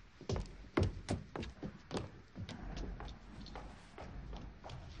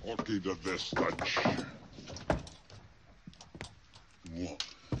 Hockey to this touch. What?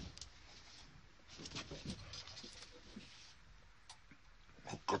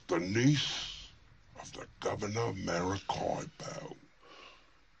 I've got the niece of the Governor of Maracaibo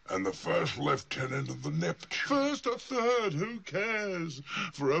and the first lieutenant of the Neptune. First or third, who cares?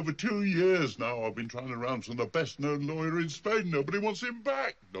 For over 2 years now, I've been trying to round from the best-known lawyer in Spain. Nobody wants him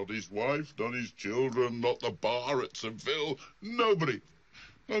back. Not his wife, not his children, not the bar at Seville. Nobody.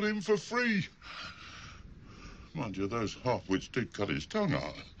 Not him for free. Mind you, those half-wits did cut his tongue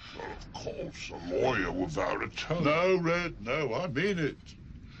out. Well, of course, a lawyer without a tongue. No, Red, no, I mean it.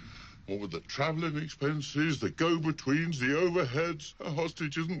 What with the travelling expenses, the go-betweens, the overheads, a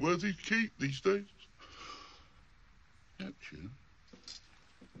hostage isn't worth his keep these days. Neptune.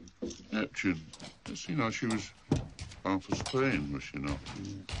 Let's see now, she was half of Spain, was she not?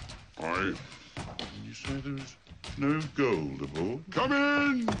 Aye. And you say there was no gold aboard? Come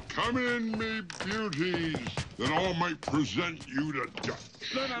in, me beauties, that I may present you to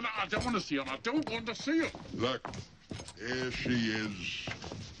Dutch. No, I don't want to see her. I don't want to see her. Look, here she is,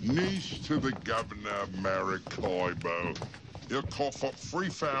 niece to the Governor of Maracaibo. He'll cough up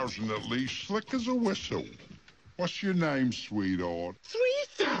 3,000 at least, slick as a whistle. What's your name, sweetheart?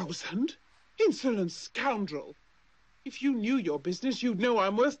 3,000? Insolent scoundrel. If you knew your business, you'd know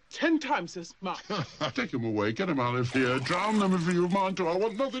I'm worth 10 times as much. Take him away. Get him out of here. Drown them if you mind to. I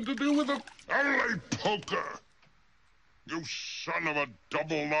want nothing to do with them. Only poker! You son of a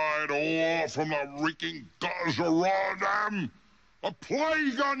double-eyed whore from the reeking gutters of Rotterdam! A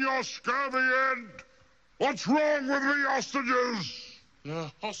plague on your scurvy end! What's wrong with me hostages?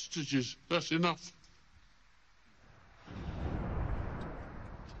 Hostages. That's enough.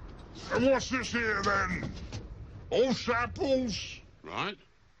 And what's this here, then? All samples? Right?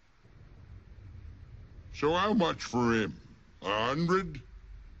 So how much for him? 100?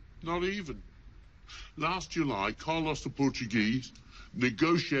 Not even. Last July, Carlos the Portuguese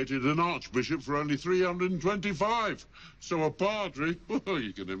negotiated an archbishop for only 325. So a padre, well,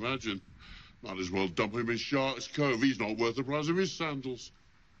 you can imagine. Might as well dump him in Shark's Cove. He's not worth the price of his sandals.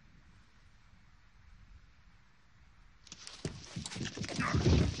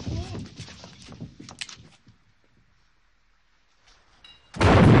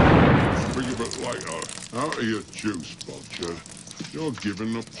 Speak a bit later. Out of your juice, Vulture. You're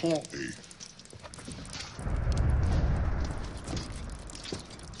giving a party.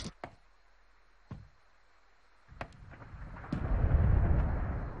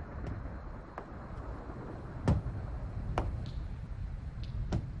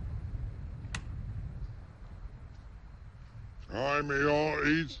 Aye, me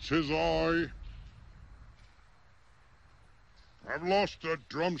hearties, 'tis I. I've lost a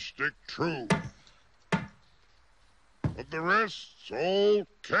drumstick, true. But the rest's all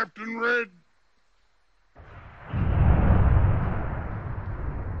Captain Red.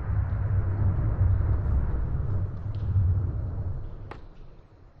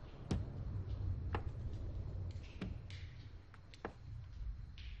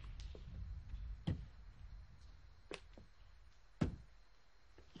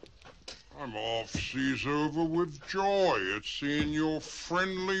 I'm half seas over with joy at seeing your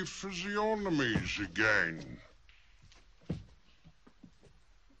friendly physiognomies again.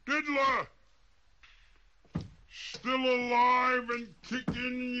 Diddler! Still alive and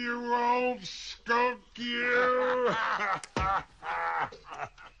kicking, you old skunk, you!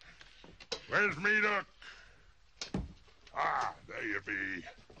 Where's me duck? Ah, there you be.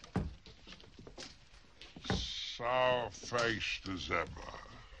 Sour-faced as ever.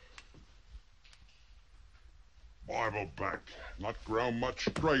 Bible back. Not grown much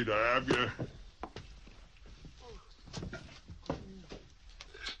straighter, have you?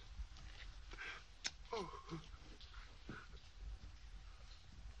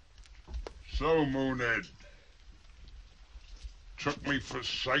 So, Moonhead, took me for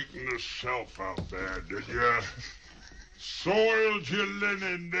Satan herself out there, did you? Soiled your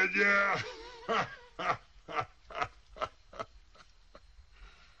linen, did you?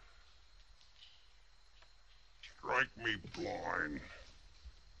 Strike me blind.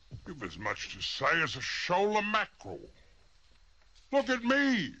 You've as much to say as a shoal of mackerel. Look at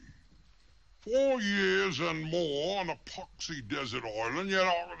me. 4 years and more on a poxy desert island, yet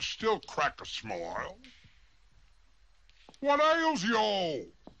I can still crack a smile. What ails you all?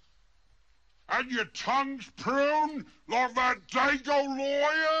 And your tongues pruned like that Dago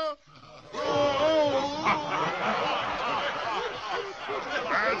lawyer?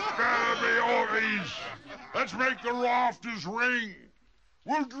 That's better, me hearties. Let's make the rafters ring.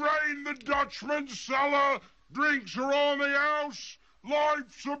 We'll drain the Dutchman's cellar. Drinks are on the house.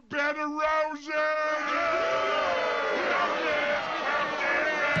 Life's a bed of roses.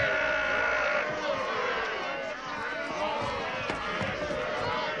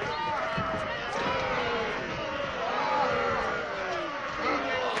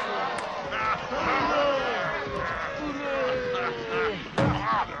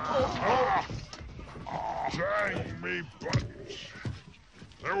 Dang me buttons.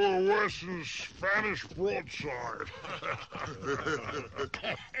 They were worse than Spanish broadside.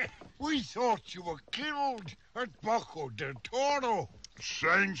 We thought you were killed at Baco del Toro.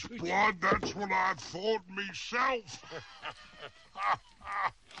 Saint's blood, that's what I thought myself.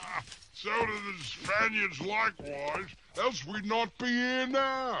 So do the Spaniards likewise, else we'd not be here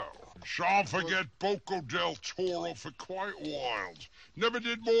now. Shan't forget Baco del Toro for quite wild. Never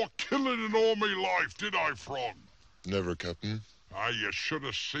did more killing in all me life, did I, Frog? Never, Captain. Ah, you should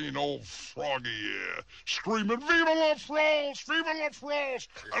have seen old Froggy here, screaming, Viva la France! Viva la France!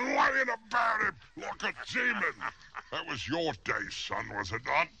 And lying about him like a demon. That was your day, son, was it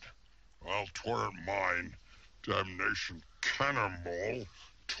not? Well, 'tweren't mine. Damnation cannonball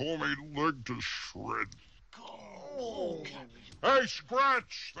tore me leg to shreds. Oh. Hey,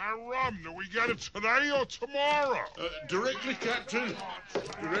 Scratch, that rum, do we get it today or tomorrow? Directly, Captain.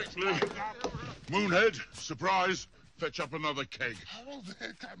 Directly. Moonhead, surprise. Fetch up another keg. How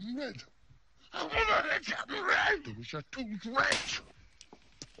there, Captain Red? How there, Captain Red? I wish I told Red.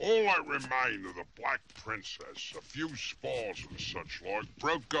 All that remained of the Black Princess, a few spars and such like,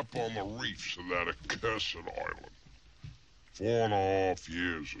 broke up on the reefs of that accursed island. 4.5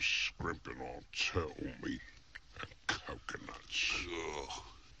 years of scrimping on turtle meat and coconuts. Ugh.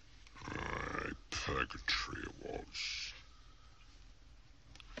 Aye, purgatory it was.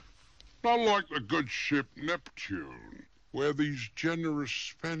 Not like the good ship Neptune, where these generous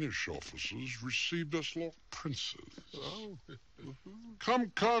Spanish officers received us like princes. Oh.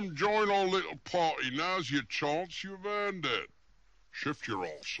 Come, join our little party. Now's your chance. You've earned it. Shift your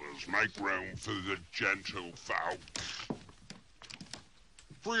ulcers. Make room for the gentle folk.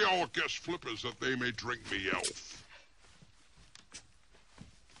 Free our guest flippers that they may drink me elf.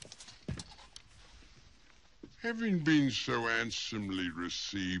 Having been so handsomely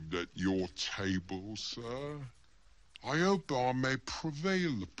received at your table, sir, I hope I may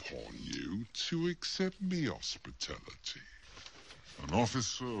prevail upon you to accept me hospitality. An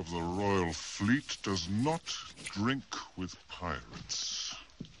officer of the Royal Fleet does not drink with pirates.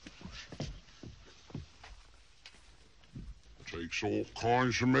 Takes all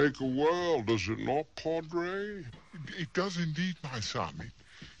kinds to make a world, does it not, Padre? It does indeed, my son.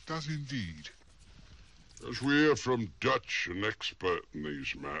 It does indeed. As we hear from Dutch, an expert in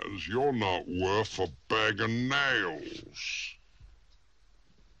these matters, you're not worth a bag of nails.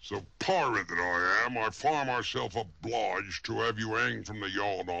 So, pirate that I am, I find myself obliged to have you hang from the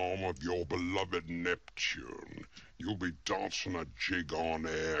yard arm of your beloved Neptune. You'll be dancing a jig on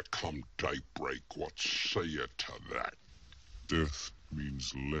air come daybreak. What say you to that? Death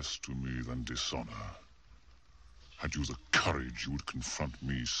means less to me than dishonor. Had you the courage, you would confront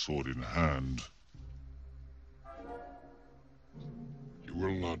me sword in hand. You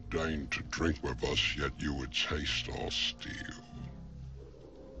will not deign to drink with us, yet you would taste our steel.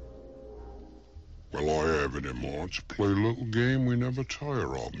 Well, I have it in mind to play a little game we never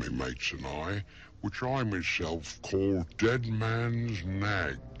tire of, me mates and I, which I myself call Dead Man's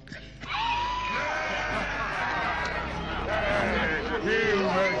Nag. He'll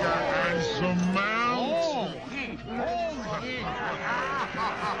make a handsome mount.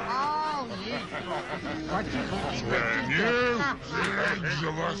 And you, legs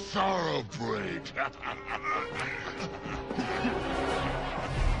of a thoroughbred. To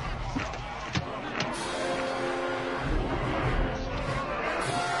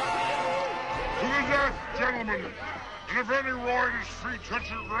the death, gentlemen! And if any rider's feet touch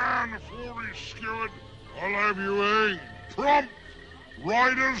the ground before he's skewered, I'll have you hanged. Prompt!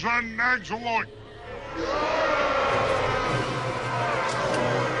 Riders and nags alike!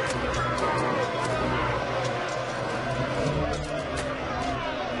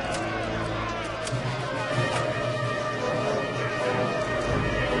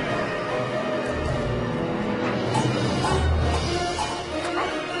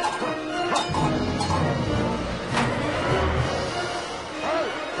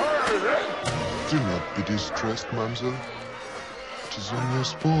 Do not be distressed, mademoiselle. It is only a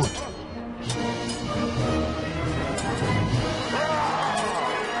sport.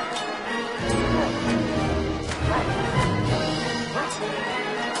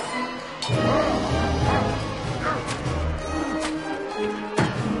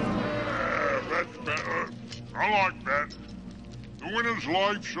 That's better. I like that. The winner's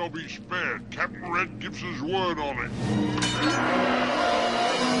life shall be spared. Captain Red gives his word on it.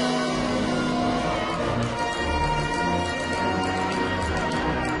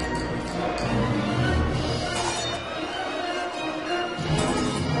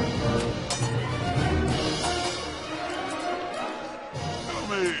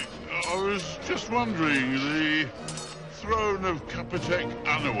 I was just wondering, the throne of Kapitek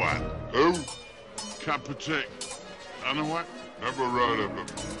Anawat. Who? Kapitek Anawat? Never heard of him.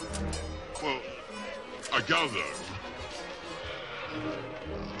 Well, I gather.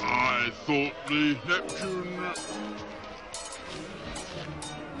 I thought the Neptune...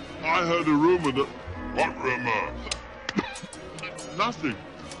 I heard a rumor that... What rumor? Nothing.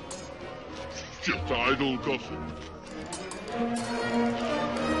 Just idle gossip.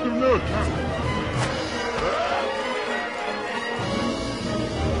 No.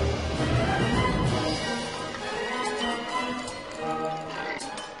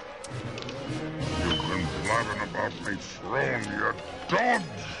 You've been blabbing about me throne, you dog!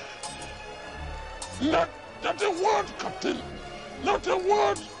 Not a word, Captain! Not a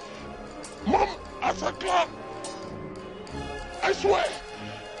word! Mom, I forgot! I swear!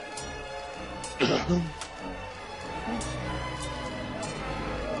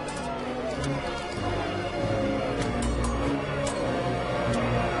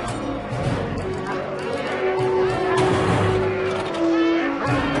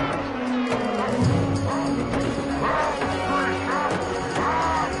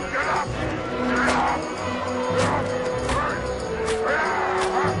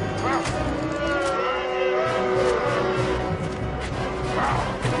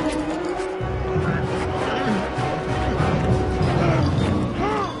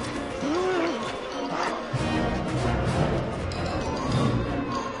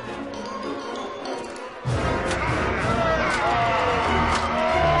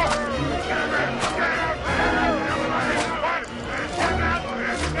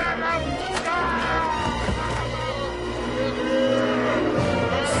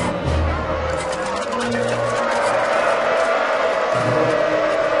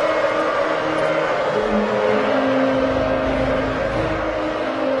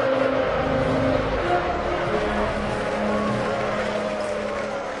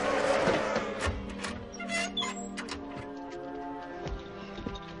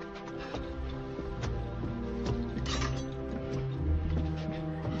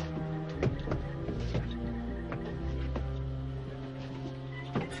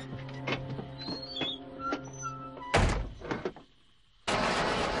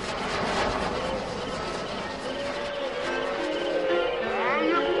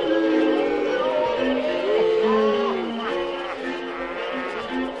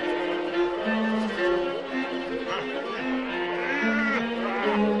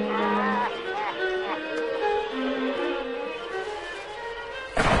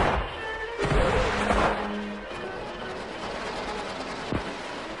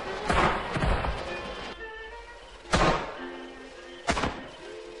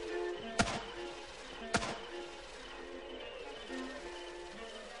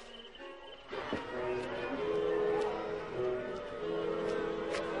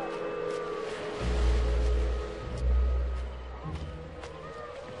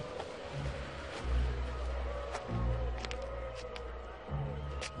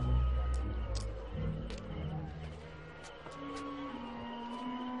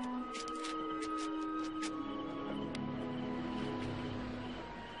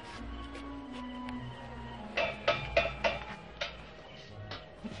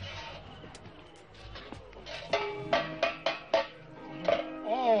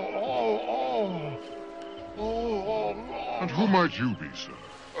 And who might you be, sir?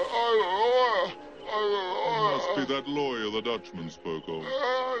 Must be that lawyer the Dutchman spoke of.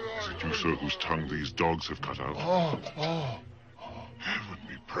 Is it you, sir, whose tongue these dogs have cut out? Heaven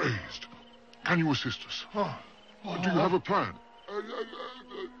be praised. Can you assist us? Do you have a plan?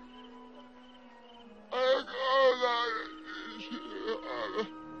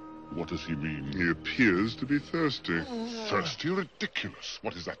 What does he mean? He appears to be thirsty. Thirsty? Ridiculous.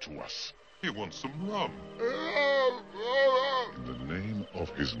 What is that to us? He wants some rum. In the name of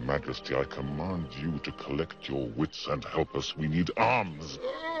His Majesty, I command you to collect your wits and help us. We need arms.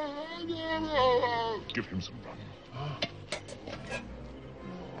 Give him some rum.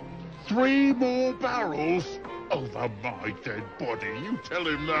 3 more barrels? Over my dead body. You tell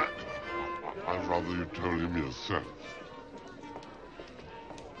him that. I'd rather you tell him yourself.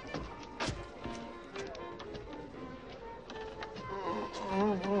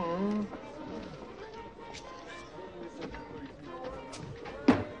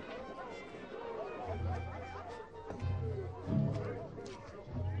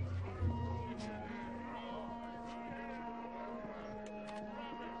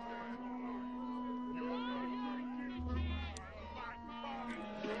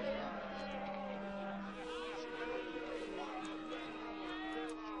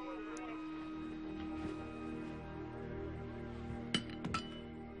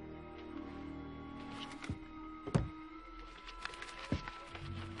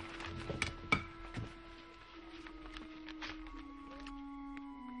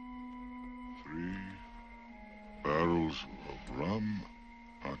 Barrels of rum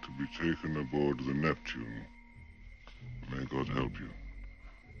are to be taken aboard the Neptune. May God help you.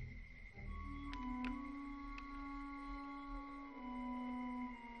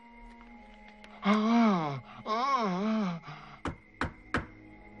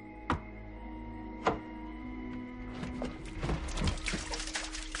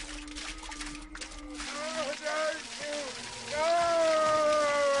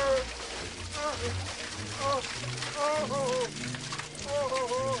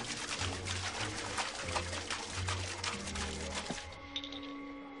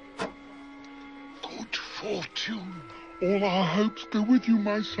 Good fortune. All our hopes go with you,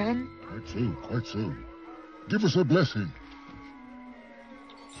 my son. Quite so, quite so. Give us a blessing.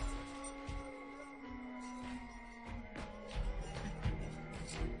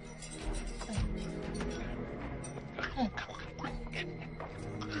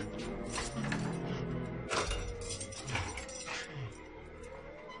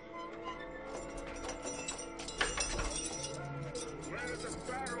 Where's the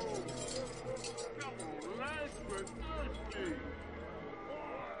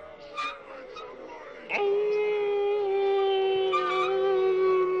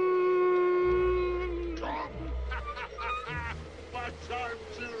My time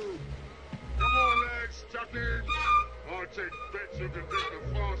too. Come on, lads, tuck in. I'll take bets who can drink the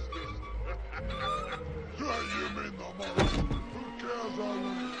fastest. Throw him in the mud. Who cares how long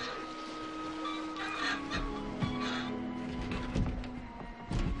it takes?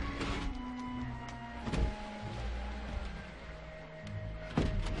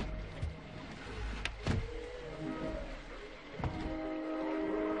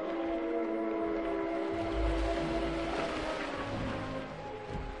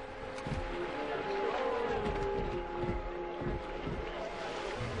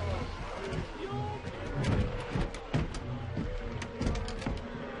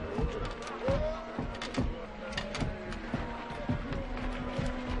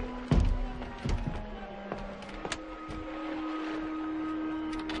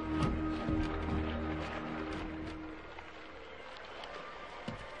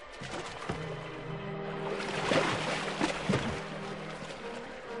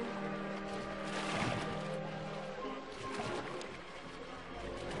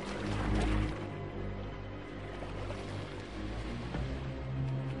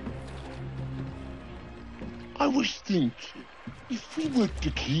 I was thinking, if we were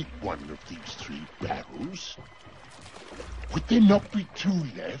to keep one of these 3 barrels, would there not be 2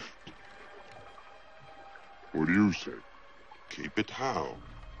 left? What do you say? Keep it how?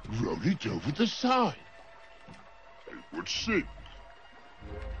 Roll it over the side. It would sink.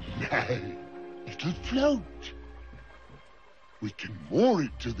 No, it'll float. We can moor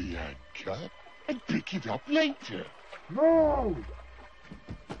it to the anchor and pick it up later. No!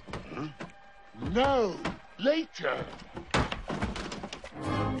 Huh? No, later.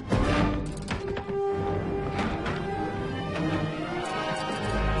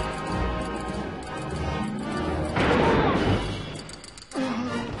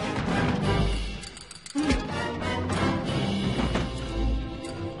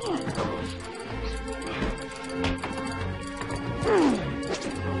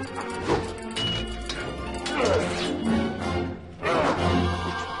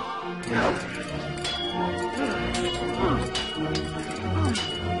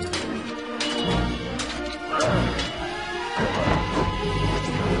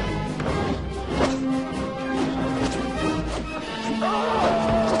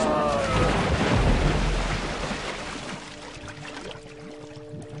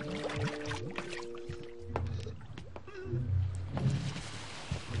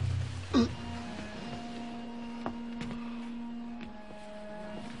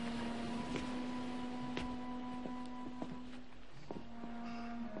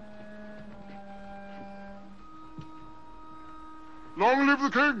 Long live the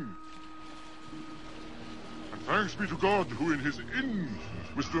king! And thanks be to God, who in his infinite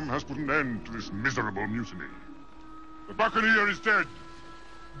wisdom has put an end to this miserable mutiny. The buccaneer is dead.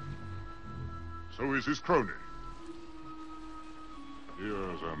 So is his crony.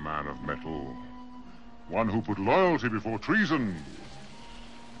 Here's a man of metal. One who put loyalty before treason.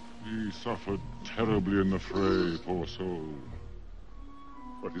 He suffered terribly in the fray, poor soul.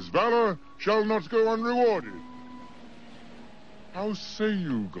 But his valor shall not go unrewarded. How say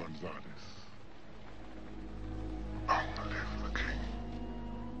you, Gonzales? Long live the king!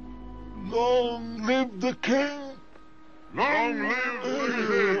 Long live the king! Long live the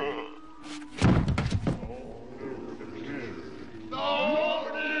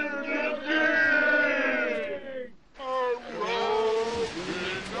king! A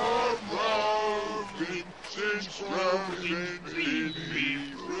roving, since roving lead me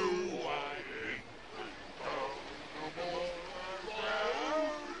through winding. No more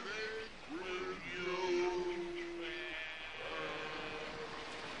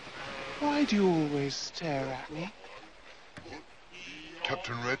Why do you always stare at me?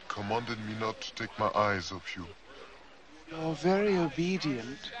 Captain Red commanded me not to take my eyes off you. You're very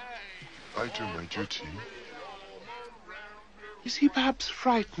obedient. I do my duty. Is he perhaps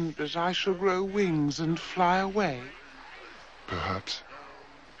frightened that I shall grow wings and fly away? Perhaps.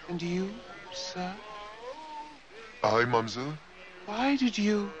 And you, sir? I, Mamselle? Why did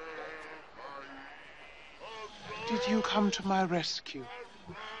you come to my rescue?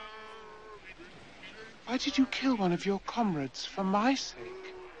 Why did you kill one of your comrades for my sake?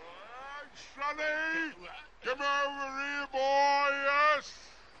 Sonny! Come over here, boy, yes!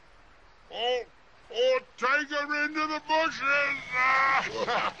 Or take her into the bushes!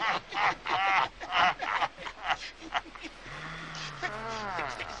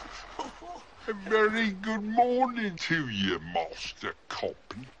 A very good morning to you, Master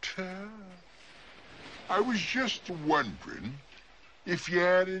Carpenter. I was just wondering if you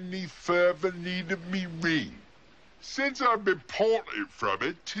had any further need of me ring. Since I've been parted from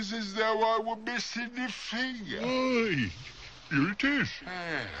it, 'tis as though I were missing a finger. Aye, here it is.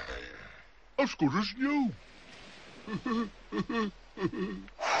 As good as new.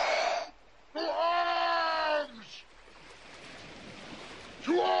 To arms!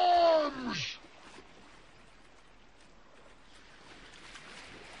 To arms!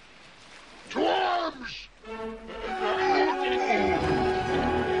 To arms!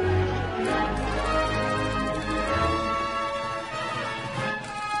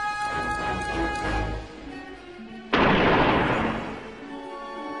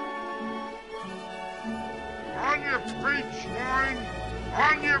 On your feet, swine!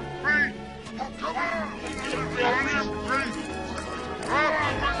 On your feet! Come on! On your feet! Up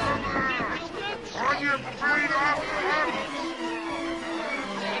with the On your feet! Up! Up!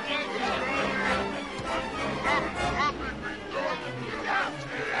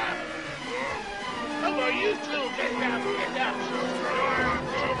 Come on, you two, get down, get down.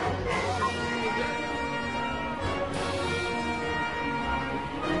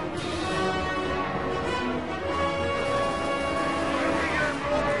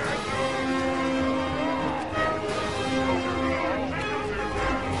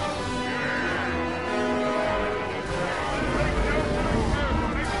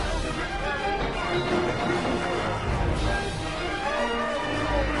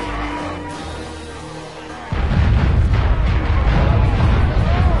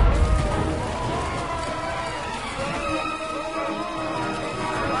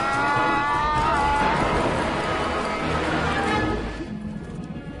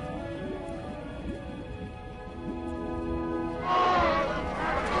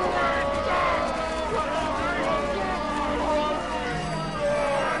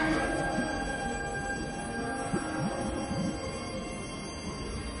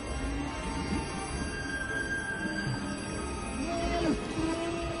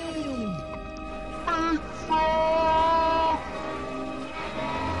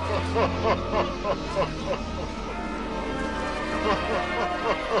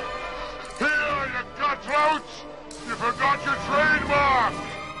 Here, you cutthroats! You forgot your trademark!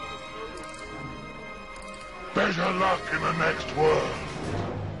 Better luck in the next world.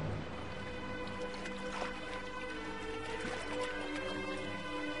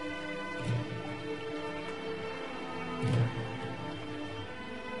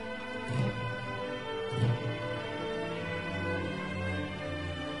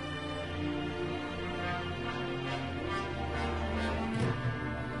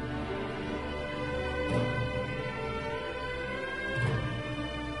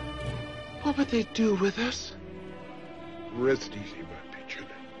 What would they do with us? Rest easy, my pigeon.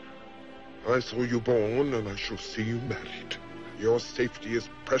 I saw you born, and I shall see you married. Your safety is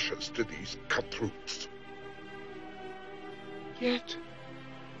precious to these cutthroats. Yet,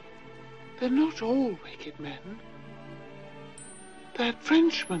 they're not all wicked men. That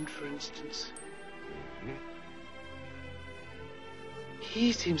Frenchman, for instance.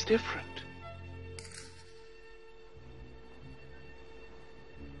 He seems different.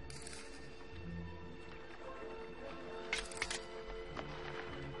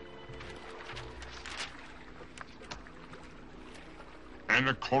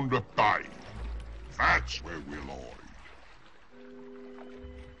 Anaconda Bay. That's where we'll hide.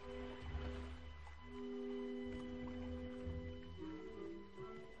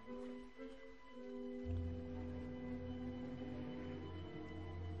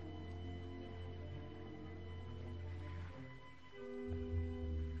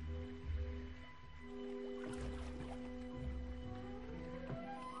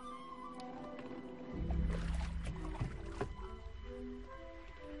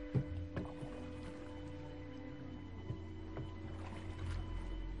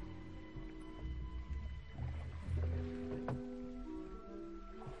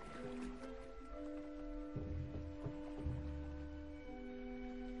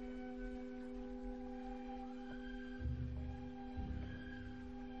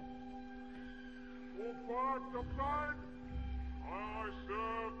 Captain! Aye, aye,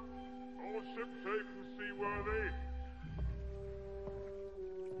 sir. All ship safe and seaworthy.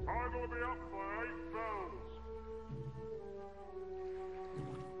 Tide will be up by 8 bells.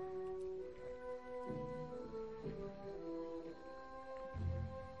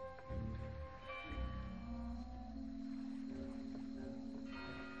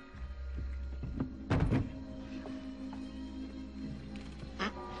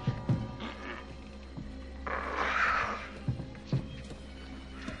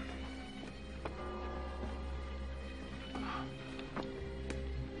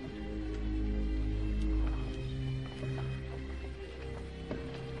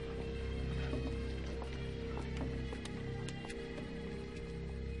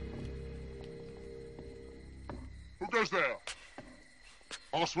 goes there?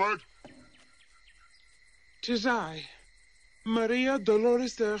 Password? 'Tis I, Maria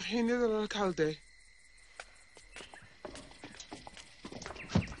Dolores de Reina del Alcalde.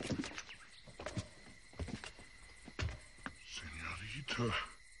 Senorita.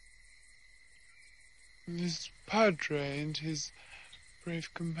 This padre and his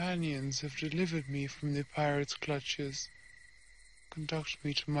brave companions have delivered me from the pirates' clutches. Conduct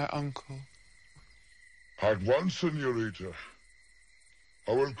me to my uncle. At once, senorita.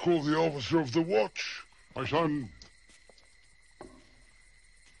 I will call the officer of the watch. My son.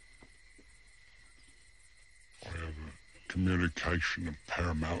 I have a communication of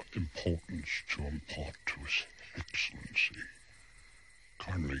paramount importance to impart to His Excellency.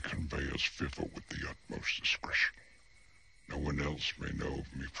 Kindly convey us thither with the utmost discretion. No one else may know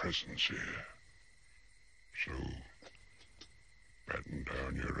of my presence here. So, batten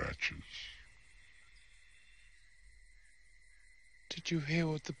down your hatches. Did you hear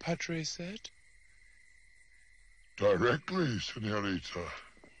what the padre said? Directly, senorita.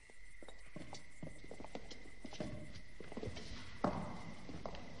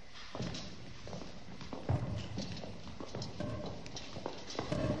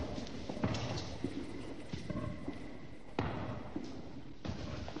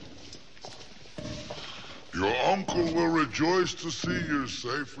 Your uncle will rejoice to see you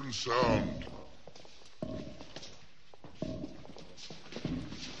safe and sound.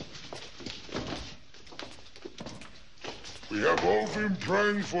 We have all been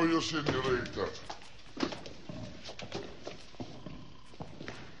praying for you, senorita.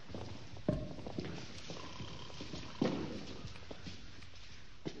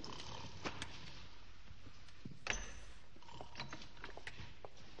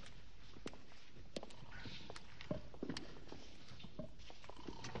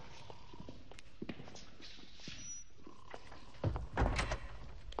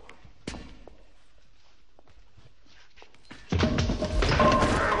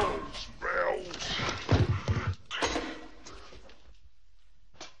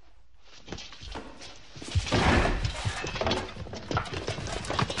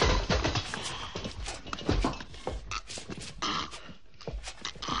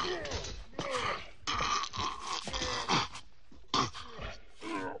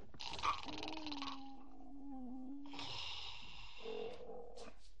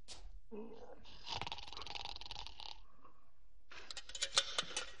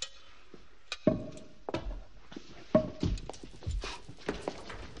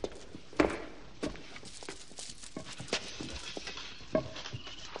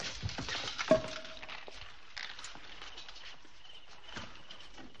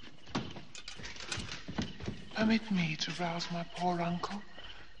 Permit me to rouse my poor uncle.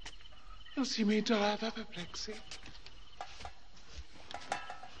 You'll see me die of apoplexy.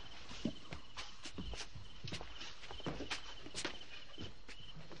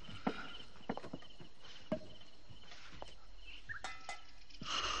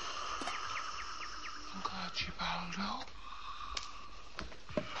 Uncle Archibaldo?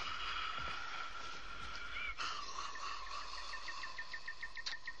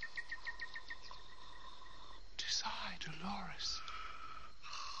 Dolores.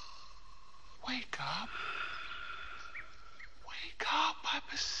 Wake up. Wake up, I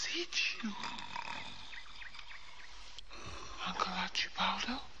beseech you. Uncle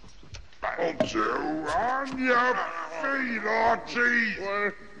Archibaldo? Baldo, on your feet, Archie!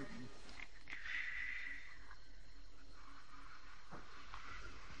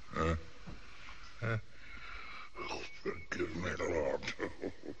 Forgive me, Lord.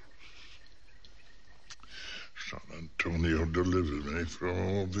 San Antonio delivered me from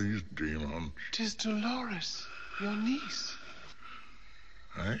all these demons. 'Tis Dolores, your niece.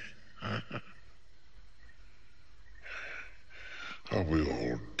 Eh? Are we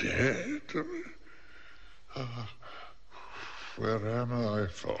all dead? Where am I,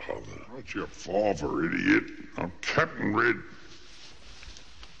 Father? Not your father, idiot. I'm Captain Red.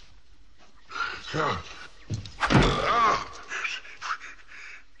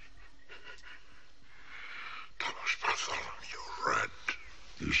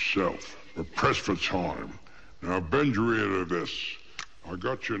 Yourself. We're pressed for time. Now bend your ear to this. I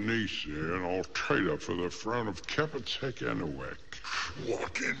got your niece here, and I'll trade her for the throne of Capitec Anahuac.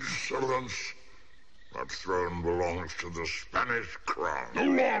 What insolence! That throne belongs to the Spanish crown. No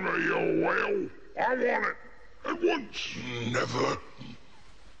longer, you whale. I want it. At once. Never.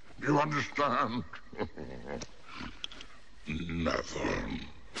 You understand? Never.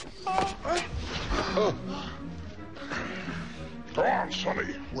 Go on,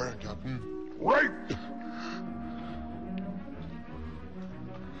 Sonny. Where, Captain? Right.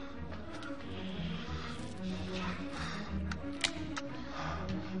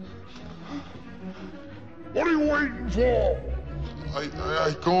 you waiting for?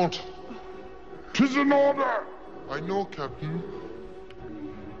 I can't. 'Tis an order. I know, Captain.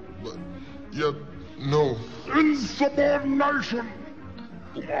 But, yeah, no. Insubordination.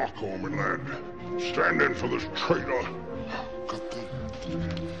 Marco, my lad. Stand in for this traitor.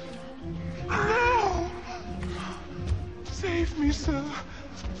 No! Save me, sir.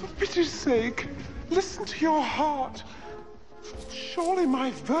 For pity's sake, listen to your heart. Surely my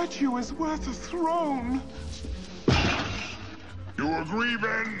virtue is worth a throne. You agree,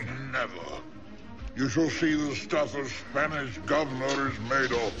 Ben? Never. You shall see the stuff a Spanish governor is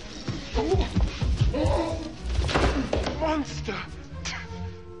made of. Monster!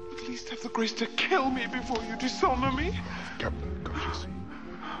 At least have the grace to kill me before you dishonor me. Captain, can't you see?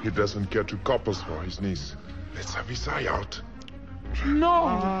 He doesn't care to coppers for his niece. Let's have his eye out. No!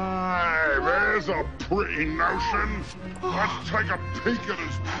 Aye, there's a pretty notion. Let's take a peek at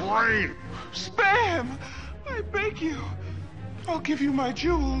his brain. Spare him! I beg you. I'll give you my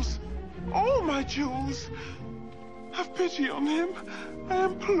jewels. All my jewels. Have pity on him. I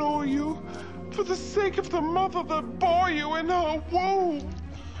implore you. For the sake of the mother that bore you in her womb.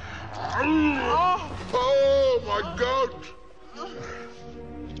 Oh, my God!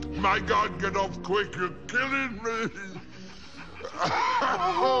 My God, get off quick, you're killing me!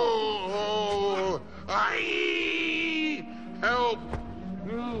 Oh, aye! Help!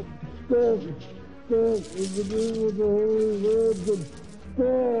 The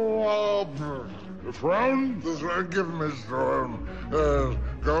throne? The throne, give him his throne. Go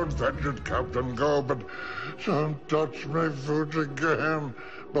and fetch it, Captain, go, but don't touch my food again.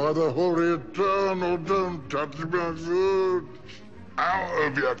 By the Holy Eternal, don't touch my food. Out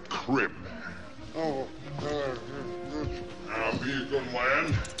of your crib. Oh, Now be a good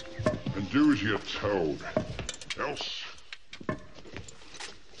man and do as you're told. Else,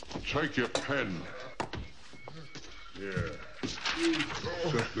 take your pen. Yeah.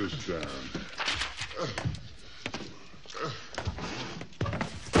 Set this down.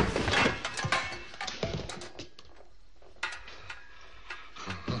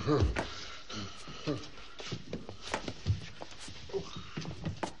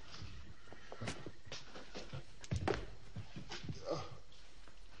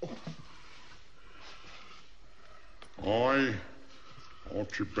 I,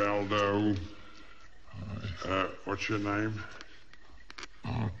 Archibaldo. What's your name?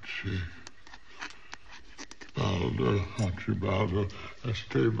 Archibaldo,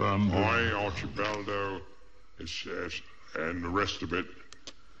 Esteban. I, Archibaldo, and the rest of it,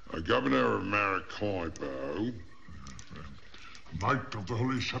 Governor of Maracaibo. Knight of the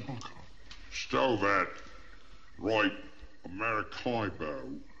Holy Sepulchre. Stow that. Right, of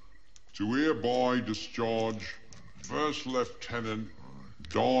Maracaibo. To hereby discharge First Lieutenant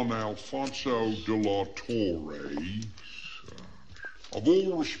Don Alfonso de la Torre of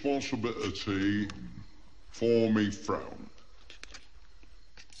all responsibility for me throne.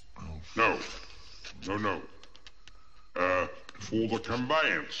 No. For the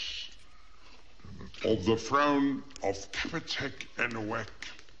conveyance of the throne of Capitek Enuec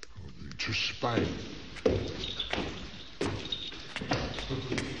to Spain.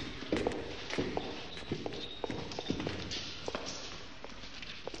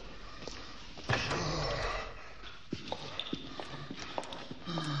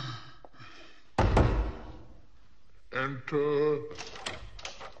 Enter.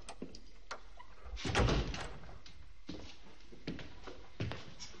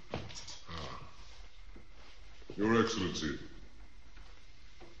 Your Excellency.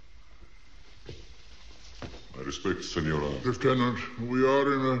 I respect, Senora. Lieutenant, we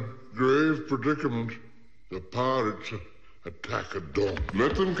are in a grave predicament. The pirates attack at dawn.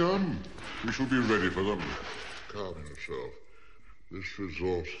 Let them come. We shall be ready for them. Calm yourself. This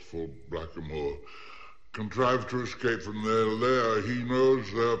resourceful blackamoor contrived to escape from their lair. He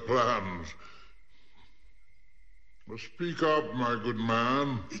knows their plans. Well, speak up, my good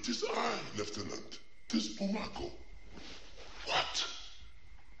man. It is I, Lieutenant. 'Tis Pumaco. What?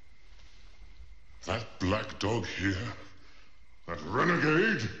 That black dog here? That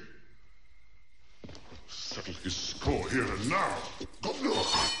renegade? Settle his score here and now. Governor!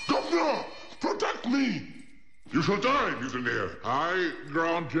 Governor! Protect me! You shall die, mutineer. I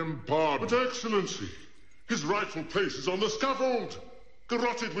grant him pardon. But, Excellency, his rightful place is on the scaffold,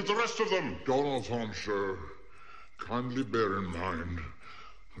 garroted with the rest of them. Don Alfonso, kindly bear in mind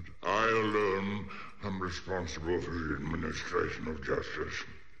that I alone am responsible for the administration of justice.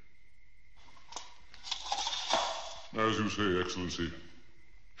 As you say, Excellency.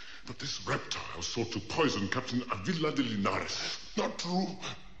 But this reptile sought to poison Captain Avila de Linares. Not true.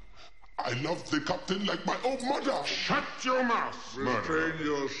 I love the captain like my own mother. Shut your mouth, Restrain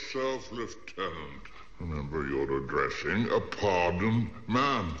yourself, Lieutenant. Remember, you're addressing a pardoned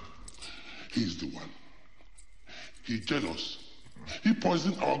man. He's the one. He's jealous. He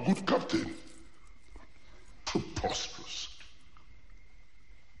poisoned our good captain. Preposterous.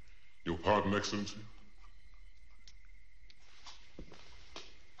 Your pardon, Excellency?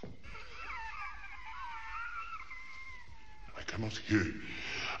 I cannot hear.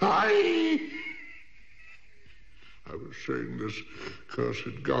 I was saying this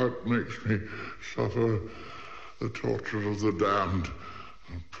cursed gout makes me suffer the torture of the damned.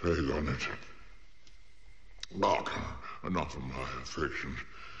 A plague on it. But enough of my afflictions.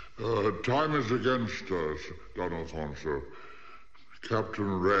 Time is against us, Don Alfonso.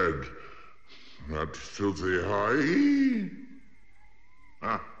 Captain Red, that filthy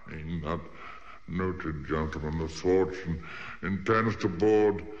that noted gentleman of fortune, intends to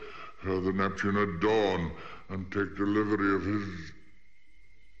board the Neptune at dawn and take delivery of his...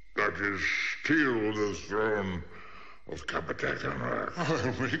 that is, steal the throne of Capatecan.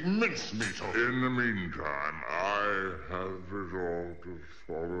 I'll make mincemeat of it. In the meantime, I have resolved as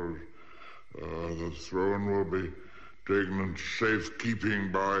follows. The throne will be taken in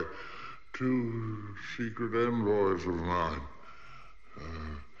safekeeping by 2 secret envoys of mine.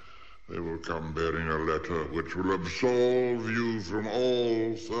 They will come bearing a letter which will absolve you from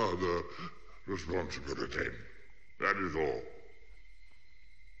all further responsibility. That is all.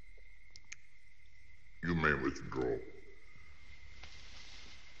 You may withdraw.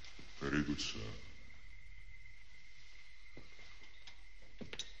 Very good, sir.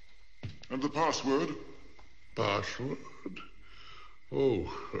 And the password? Password? Oh,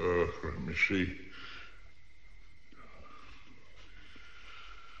 let me see.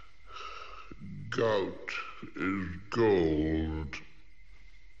 Gout is gold.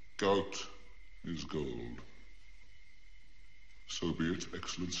 Gout is gold. So be it,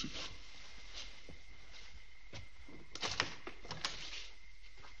 Excellency.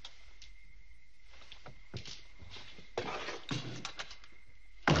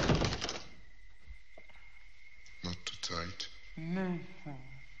 Not too tight? No.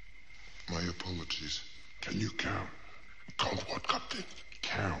 My apologies. Can you count? Count what, Captain?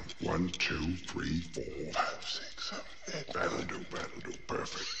 Count. 1, 2, 3, 4, 5, 6, 7, 8. That'll do.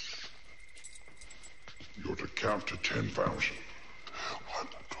 Perfect. You're to count to 10,000. 1,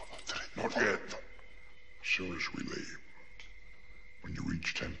 2, 3. Not yet. As soon as we leave. When you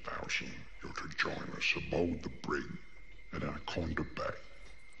reach 10,000, you're to join us aboard the brig at Anaconda Bay.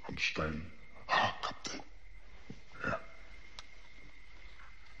 Understand? Captain. Yeah.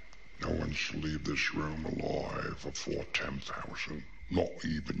 No one shall leave this room alive before 10,000. Not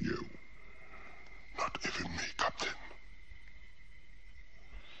even you. Not even me, Captain.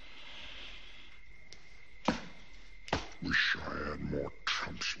 Wish I had more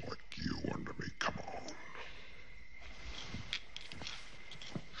trumps like you under me. Come on.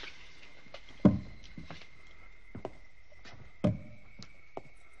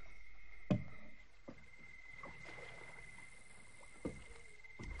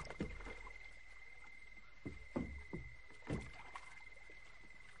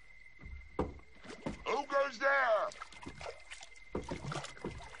 Who goes there?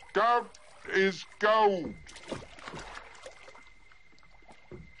 Gold is gold.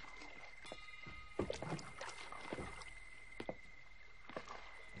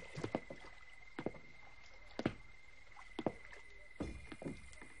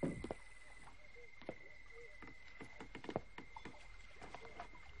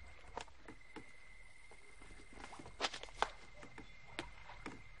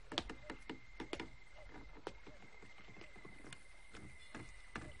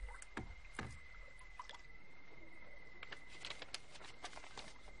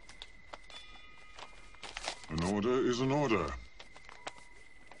 An order is an order.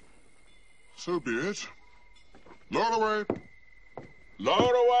 So be it. Load away.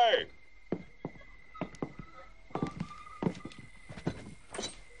 Load away.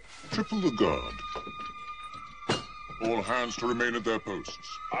 Triple the guard. All hands to remain at their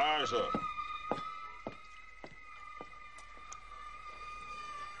posts. Aye, sir.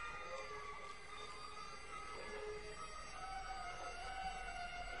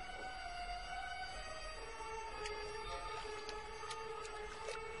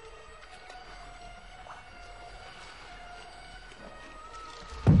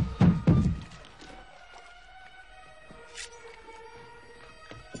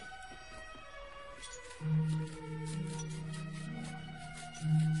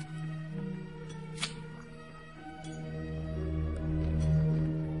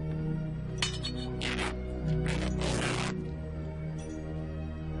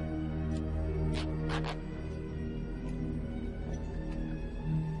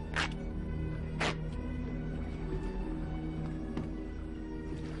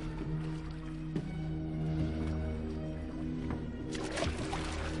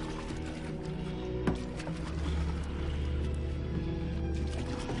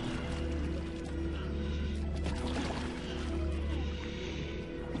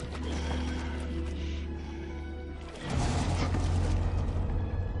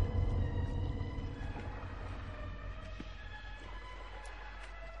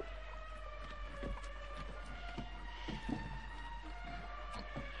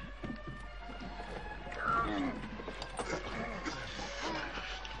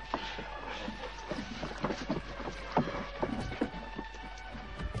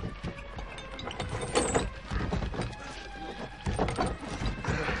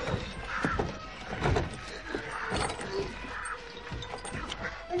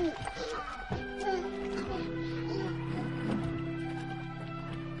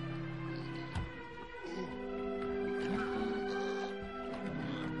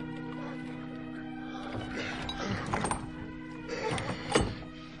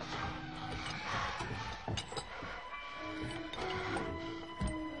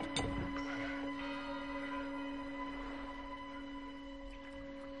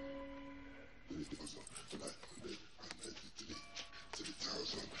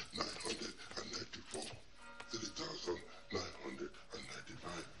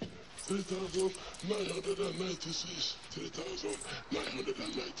 3,996,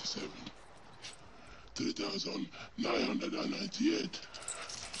 3,997, 3,998,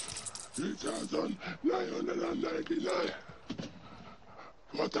 3,999,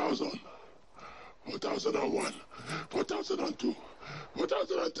 4,000, 4,001, 4,002,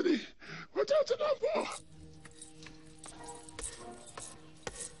 4,003, 4,004.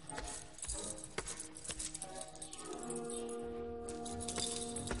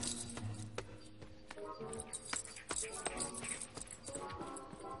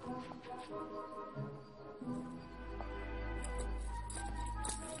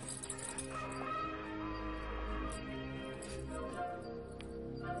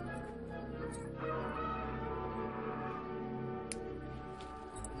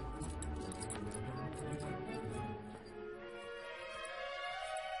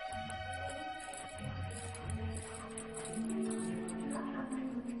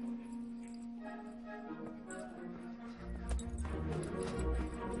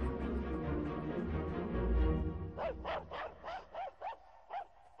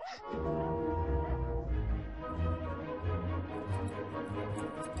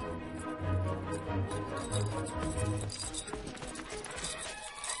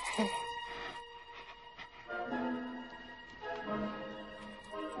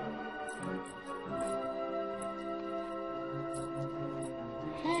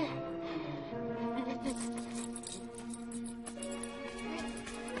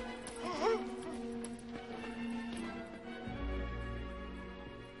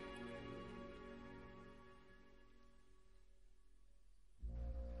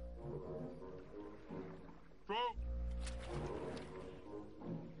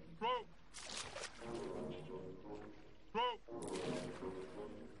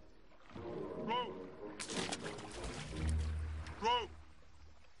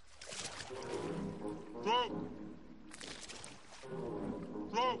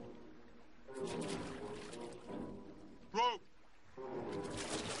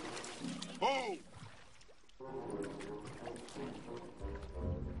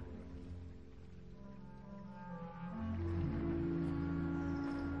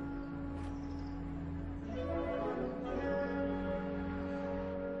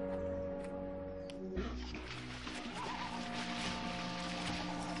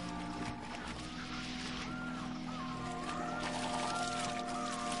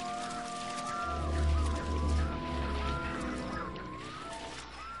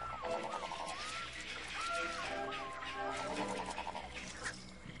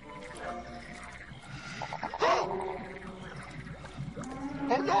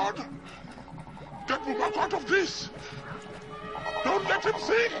 Oh, Lord! Get me back out of this! Don't let him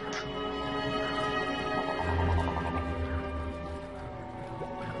sink!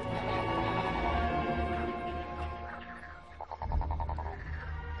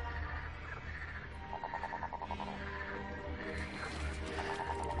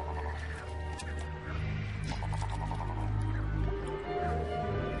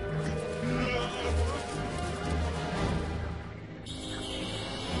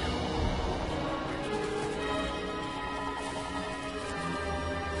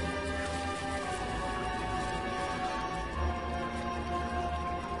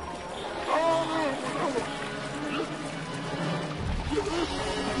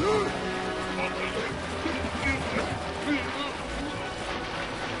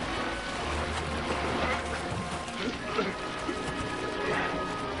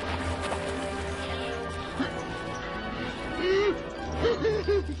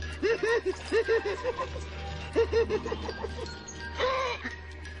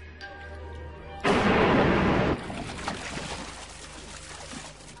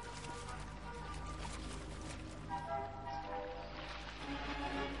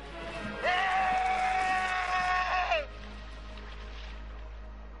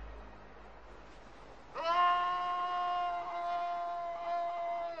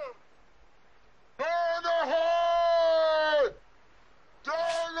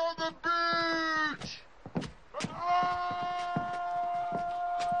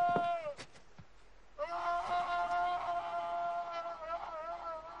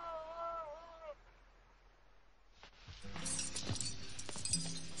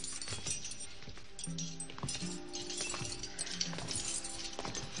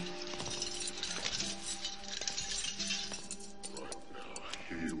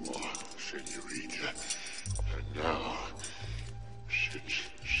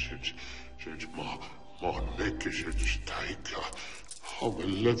 Of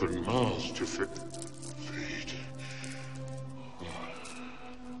 11 miles to feed.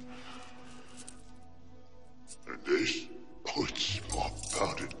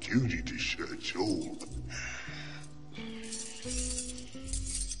 duty to search all.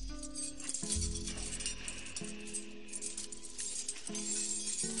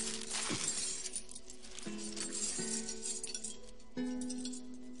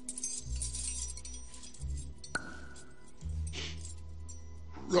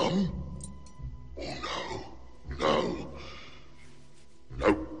 Rum? Oh, no.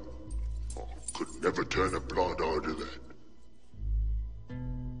 No. I could never turn a blind eye to that.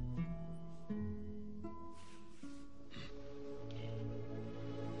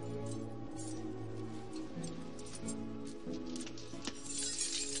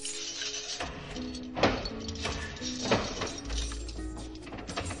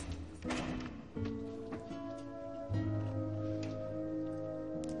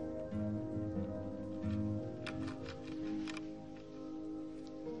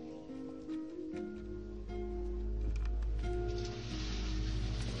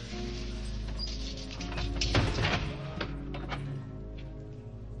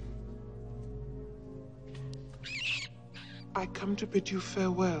 I come to bid you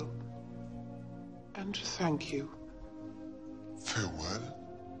farewell and to thank you. Farewell?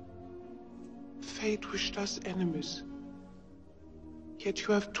 Fate wished us enemies, yet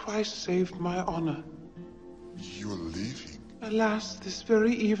you have twice saved my honor. You're leaving? Alas, this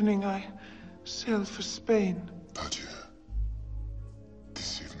very evening I sail for Spain. Adieu.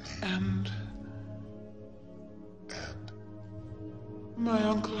 This evening. And my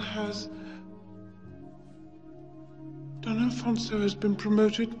uncle has... Don Alfonso has been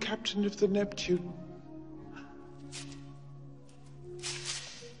promoted captain of the Neptune.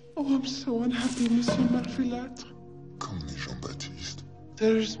 Oh, I'm so unhappy, Monsieur Marfilatre. Come, Jean-Baptiste.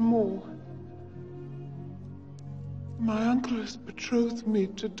 There is more. My uncle has betrothed me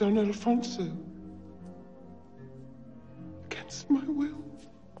to Don Alfonso. Against my will.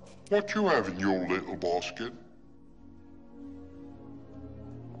 What you have in your little basket?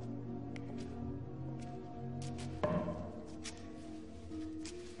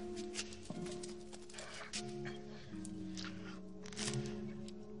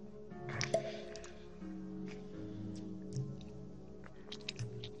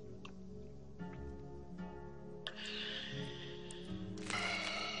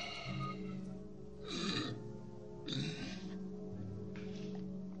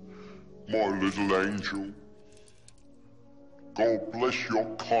 My little angel. God bless your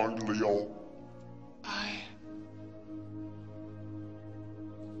kindly heart.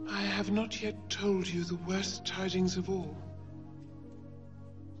 I have not yet told you the worst tidings of all.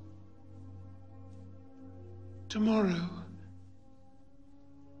 Tomorrow,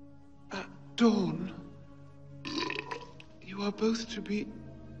 at dawn, you are both to be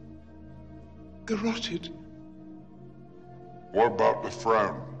garroted. What about the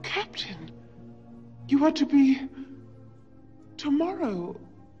frown? Captain, you are to be... tomorrow,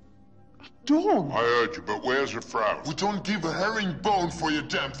 at dawn. I heard you, but where's the frown? We don't give a herringbone for your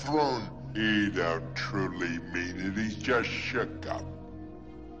damn throne. He don't truly mean it. He's just shook up.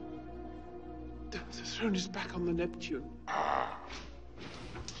 The throne is back on the Neptune.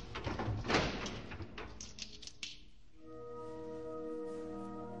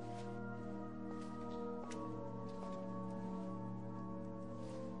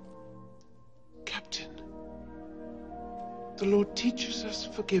 Captain, the Lord teaches us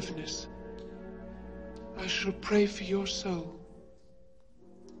forgiveness. I shall pray for your soul.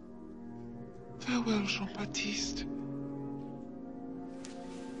 Farewell, Jean-Baptiste.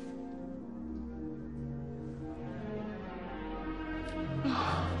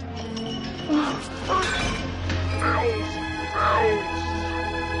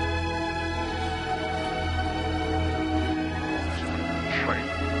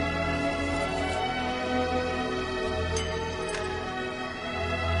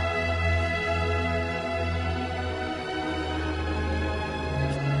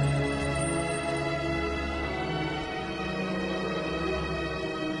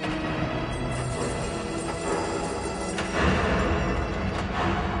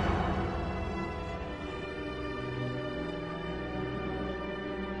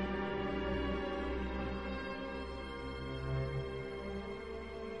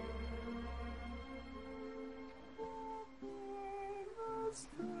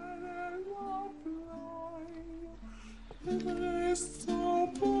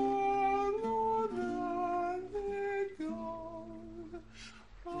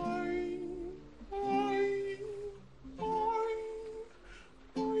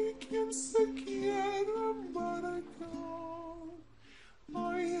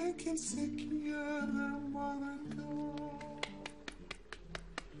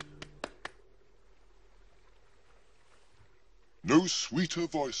 No sweeter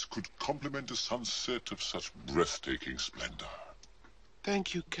voice could complement a sunset of such breathtaking splendor.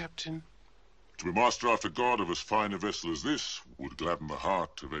 Thank you, Captain. To be master after God of as fine a vessel as this would gladden the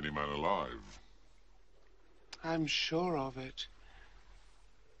heart of any man alive. I'm sure of it.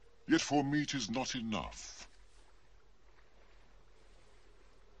 Yet for me 'tis not enough.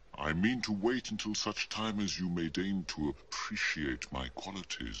 I mean to wait until such time as you may deign to appreciate my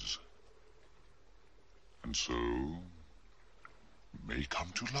qualities. And so, may come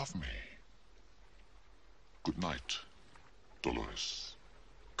to love me. Good night, Dolores.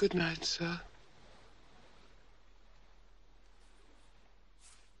 Good night, sir.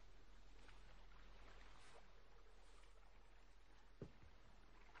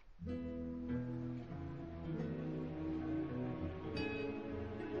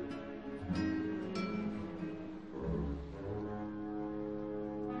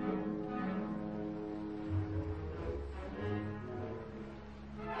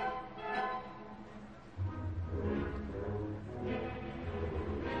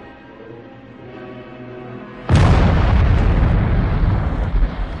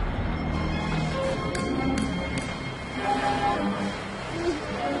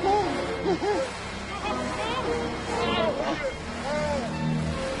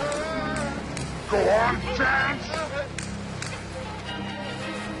 Go on, Chance!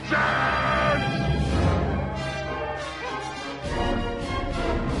 Chance!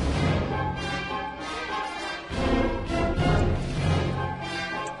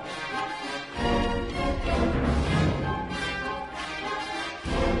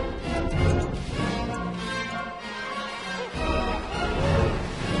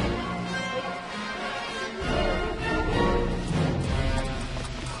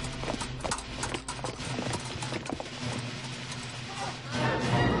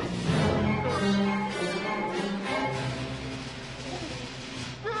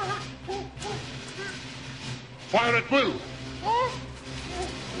 Fire at will!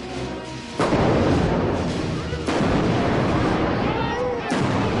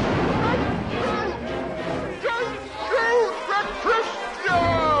 Don't shoot the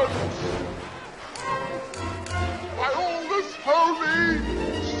Christians! By all that's holy,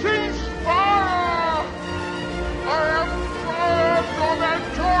 cease fire! I am Friar Don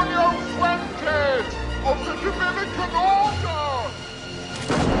Antonio Fuentes of the Dominican Order!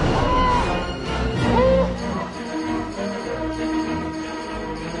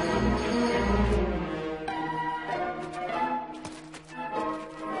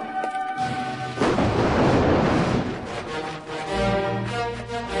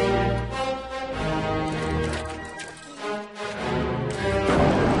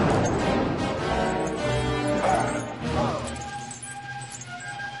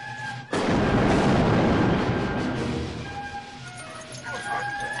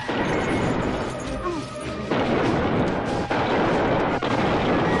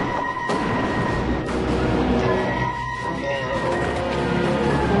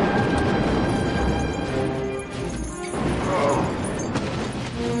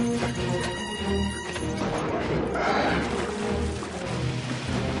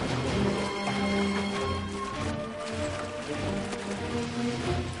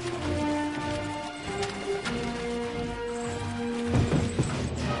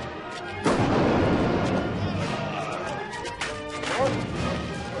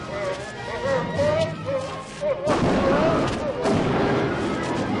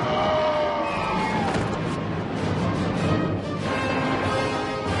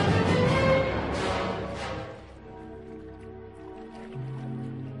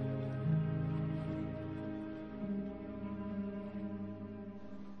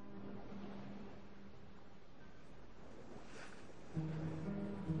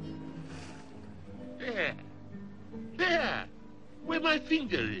 There, where my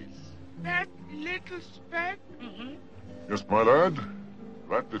finger is. That little speck? Yes, my lad.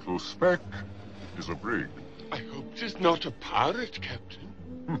 That little speck is a brig. I hope 'tis not a pirate, Captain.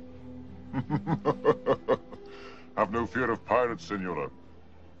 Have no fear of pirates, Senora.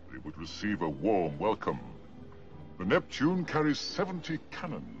 They would receive a warm welcome. The Neptune carries 70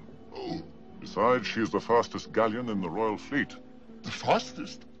 cannon. Besides, she is the fastest galleon in the Royal Fleet. The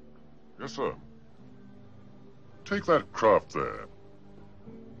fastest? Yes, sir. Take that craft there.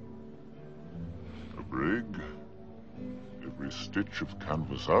 A brig. Every stitch of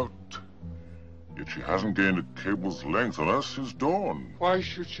canvas out. Yet she hasn't gained a cable's length on us since dawn. Why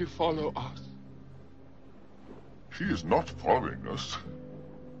should she follow us? She is not following us.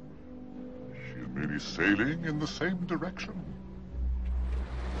 She is merely sailing in the same direction.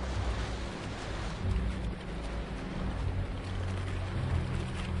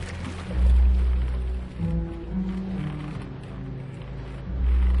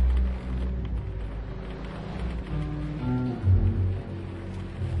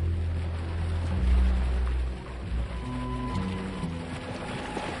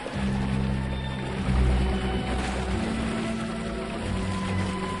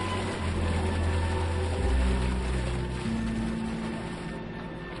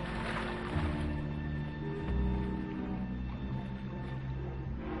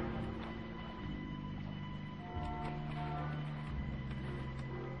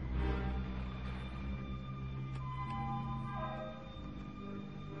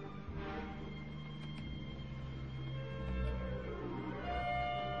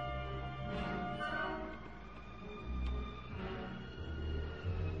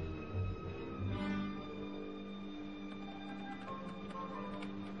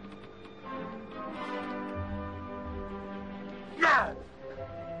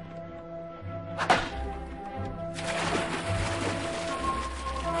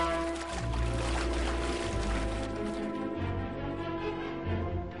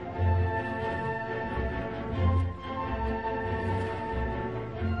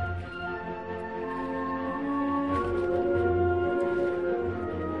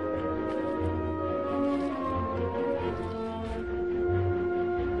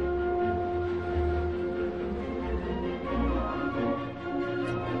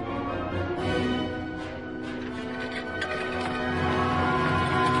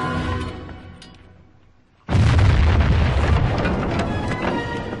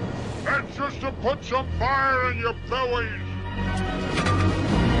 to put some fire in your bellies.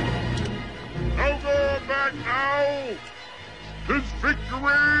 No going back now. 'Tis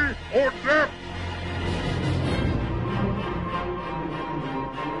victory or death.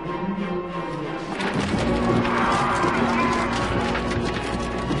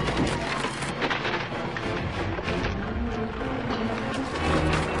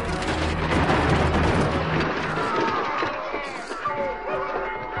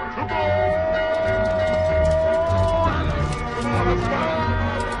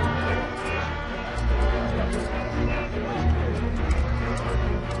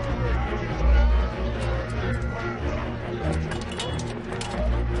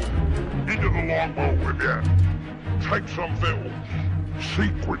 Into the longboat with you. Take some victuals.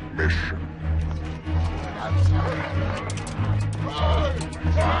 Secret mission.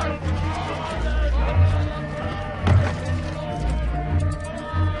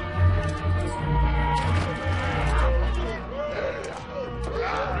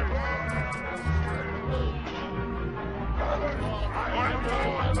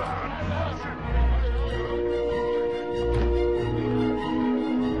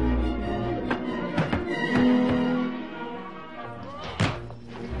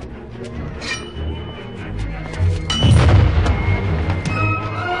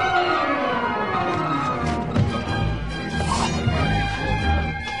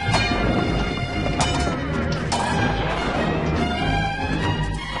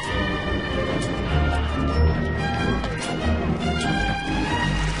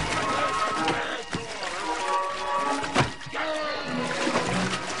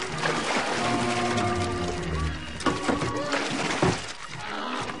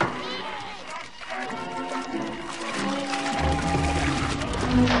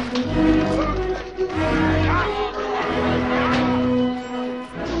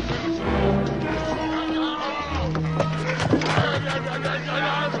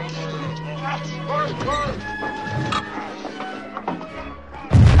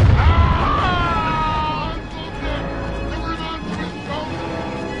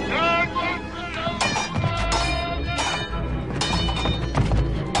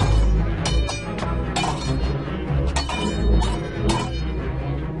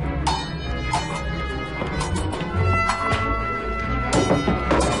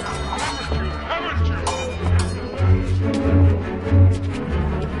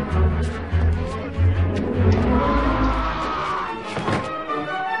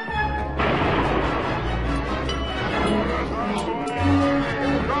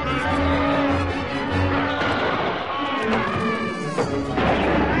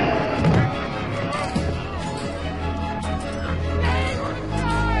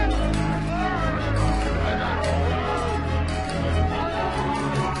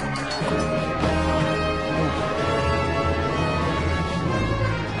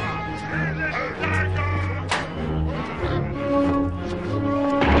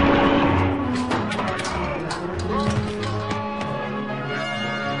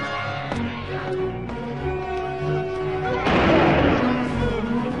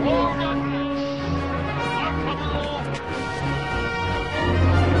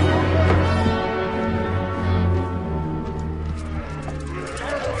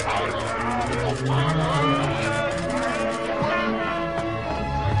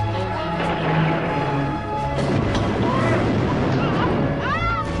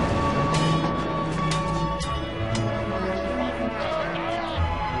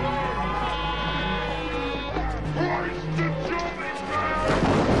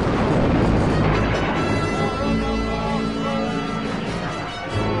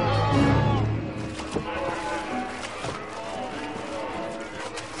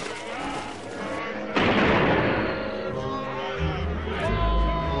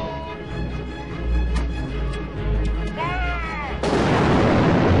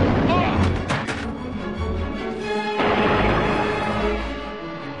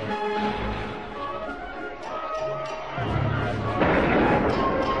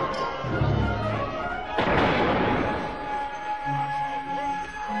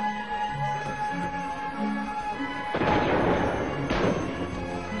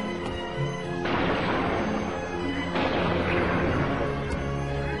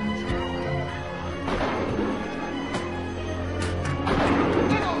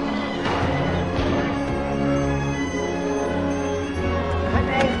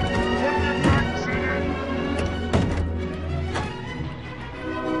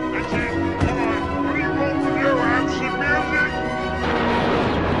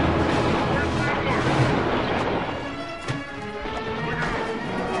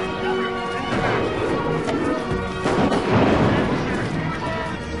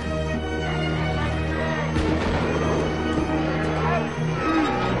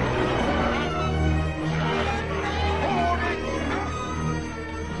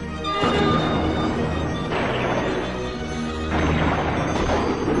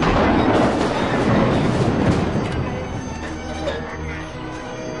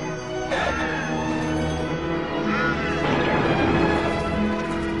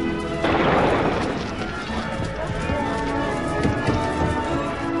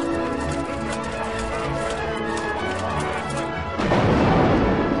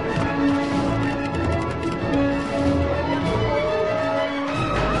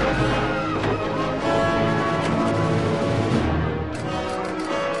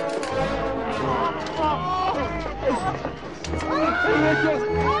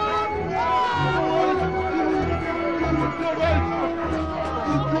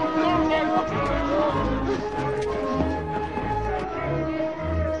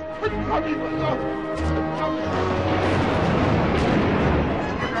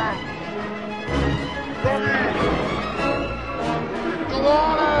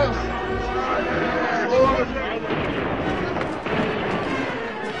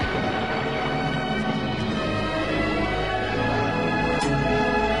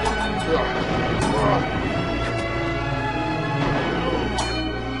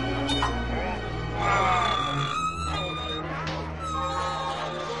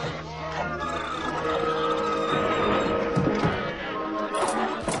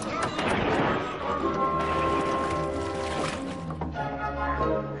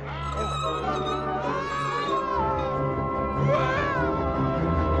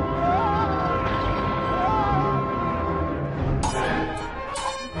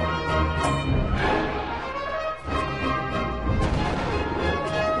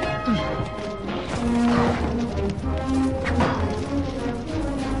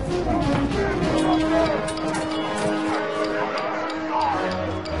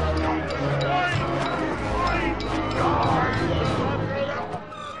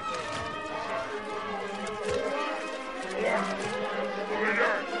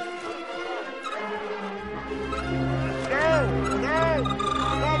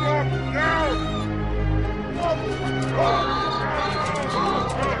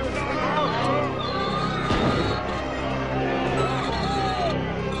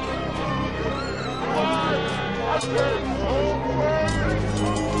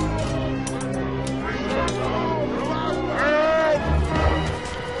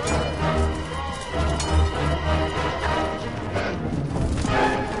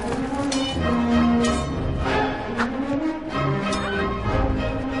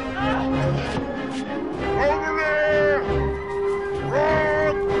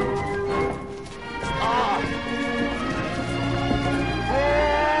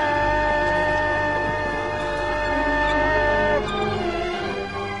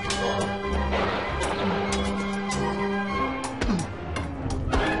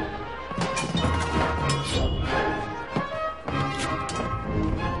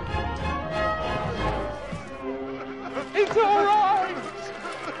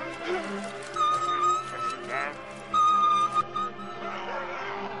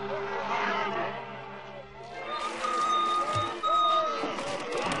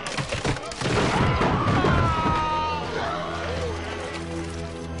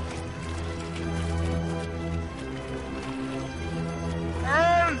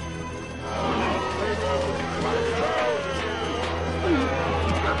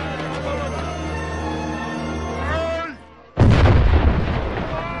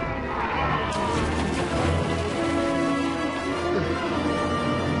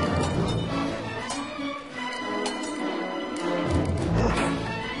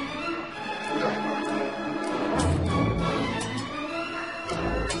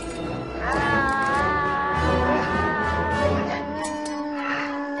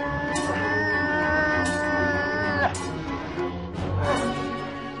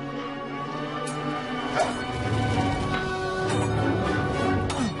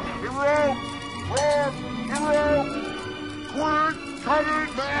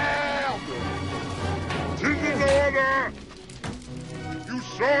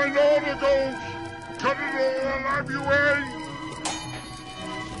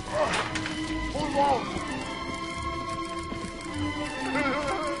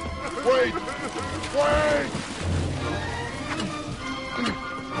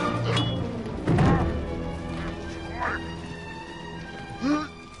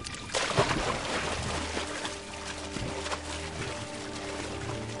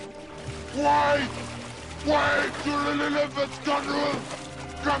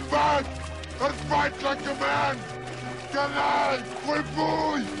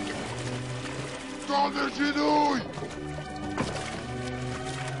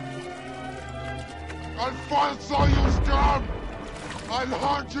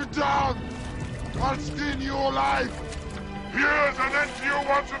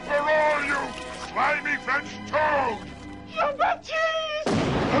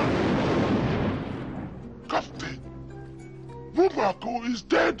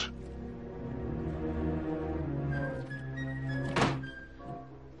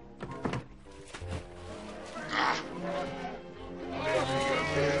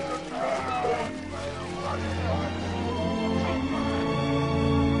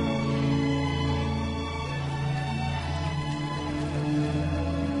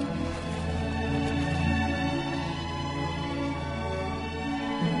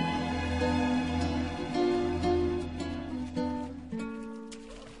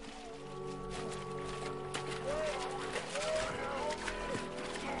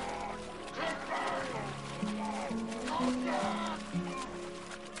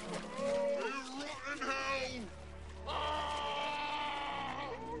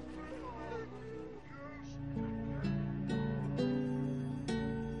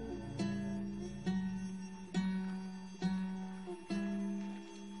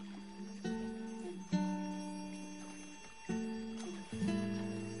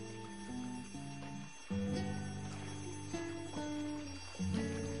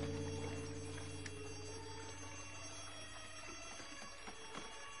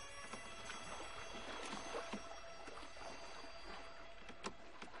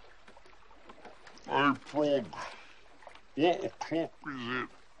 Hey, Frog, what o'clock is it?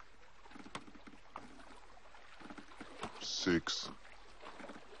 6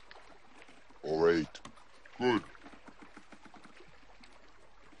 or 8. Good.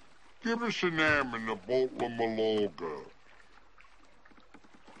 Give us an ham and a bottle of Malaga.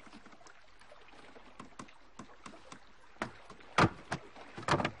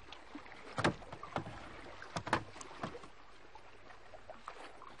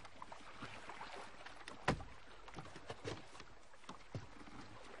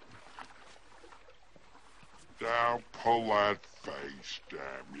 Now pull that face,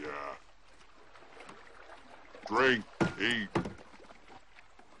 damn ya. Drink, eat.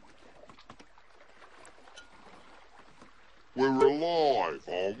 We're alive,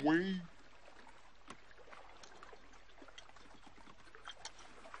 aren't we?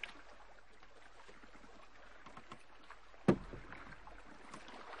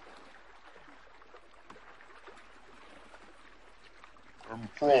 And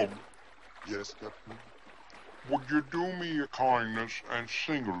Frog, Yes, Captain. would you do me a kindness and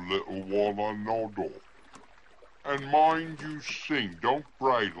sing a little while I nod off? And mind you sing, don't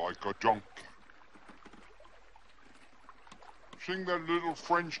bray like a donkey. Sing that little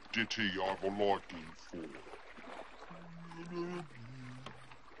French ditty I've a liking for.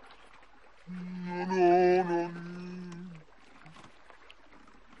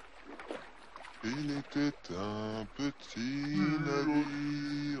 Il était un petit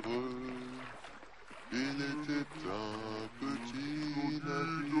navire. Il était un petit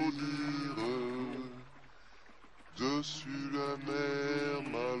navire. Dessus la mer,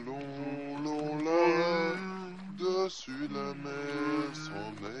 malon, l'on l'a. Dessus la mer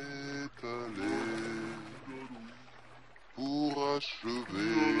s'en est allé. Pour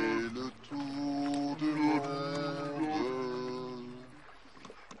achever le tour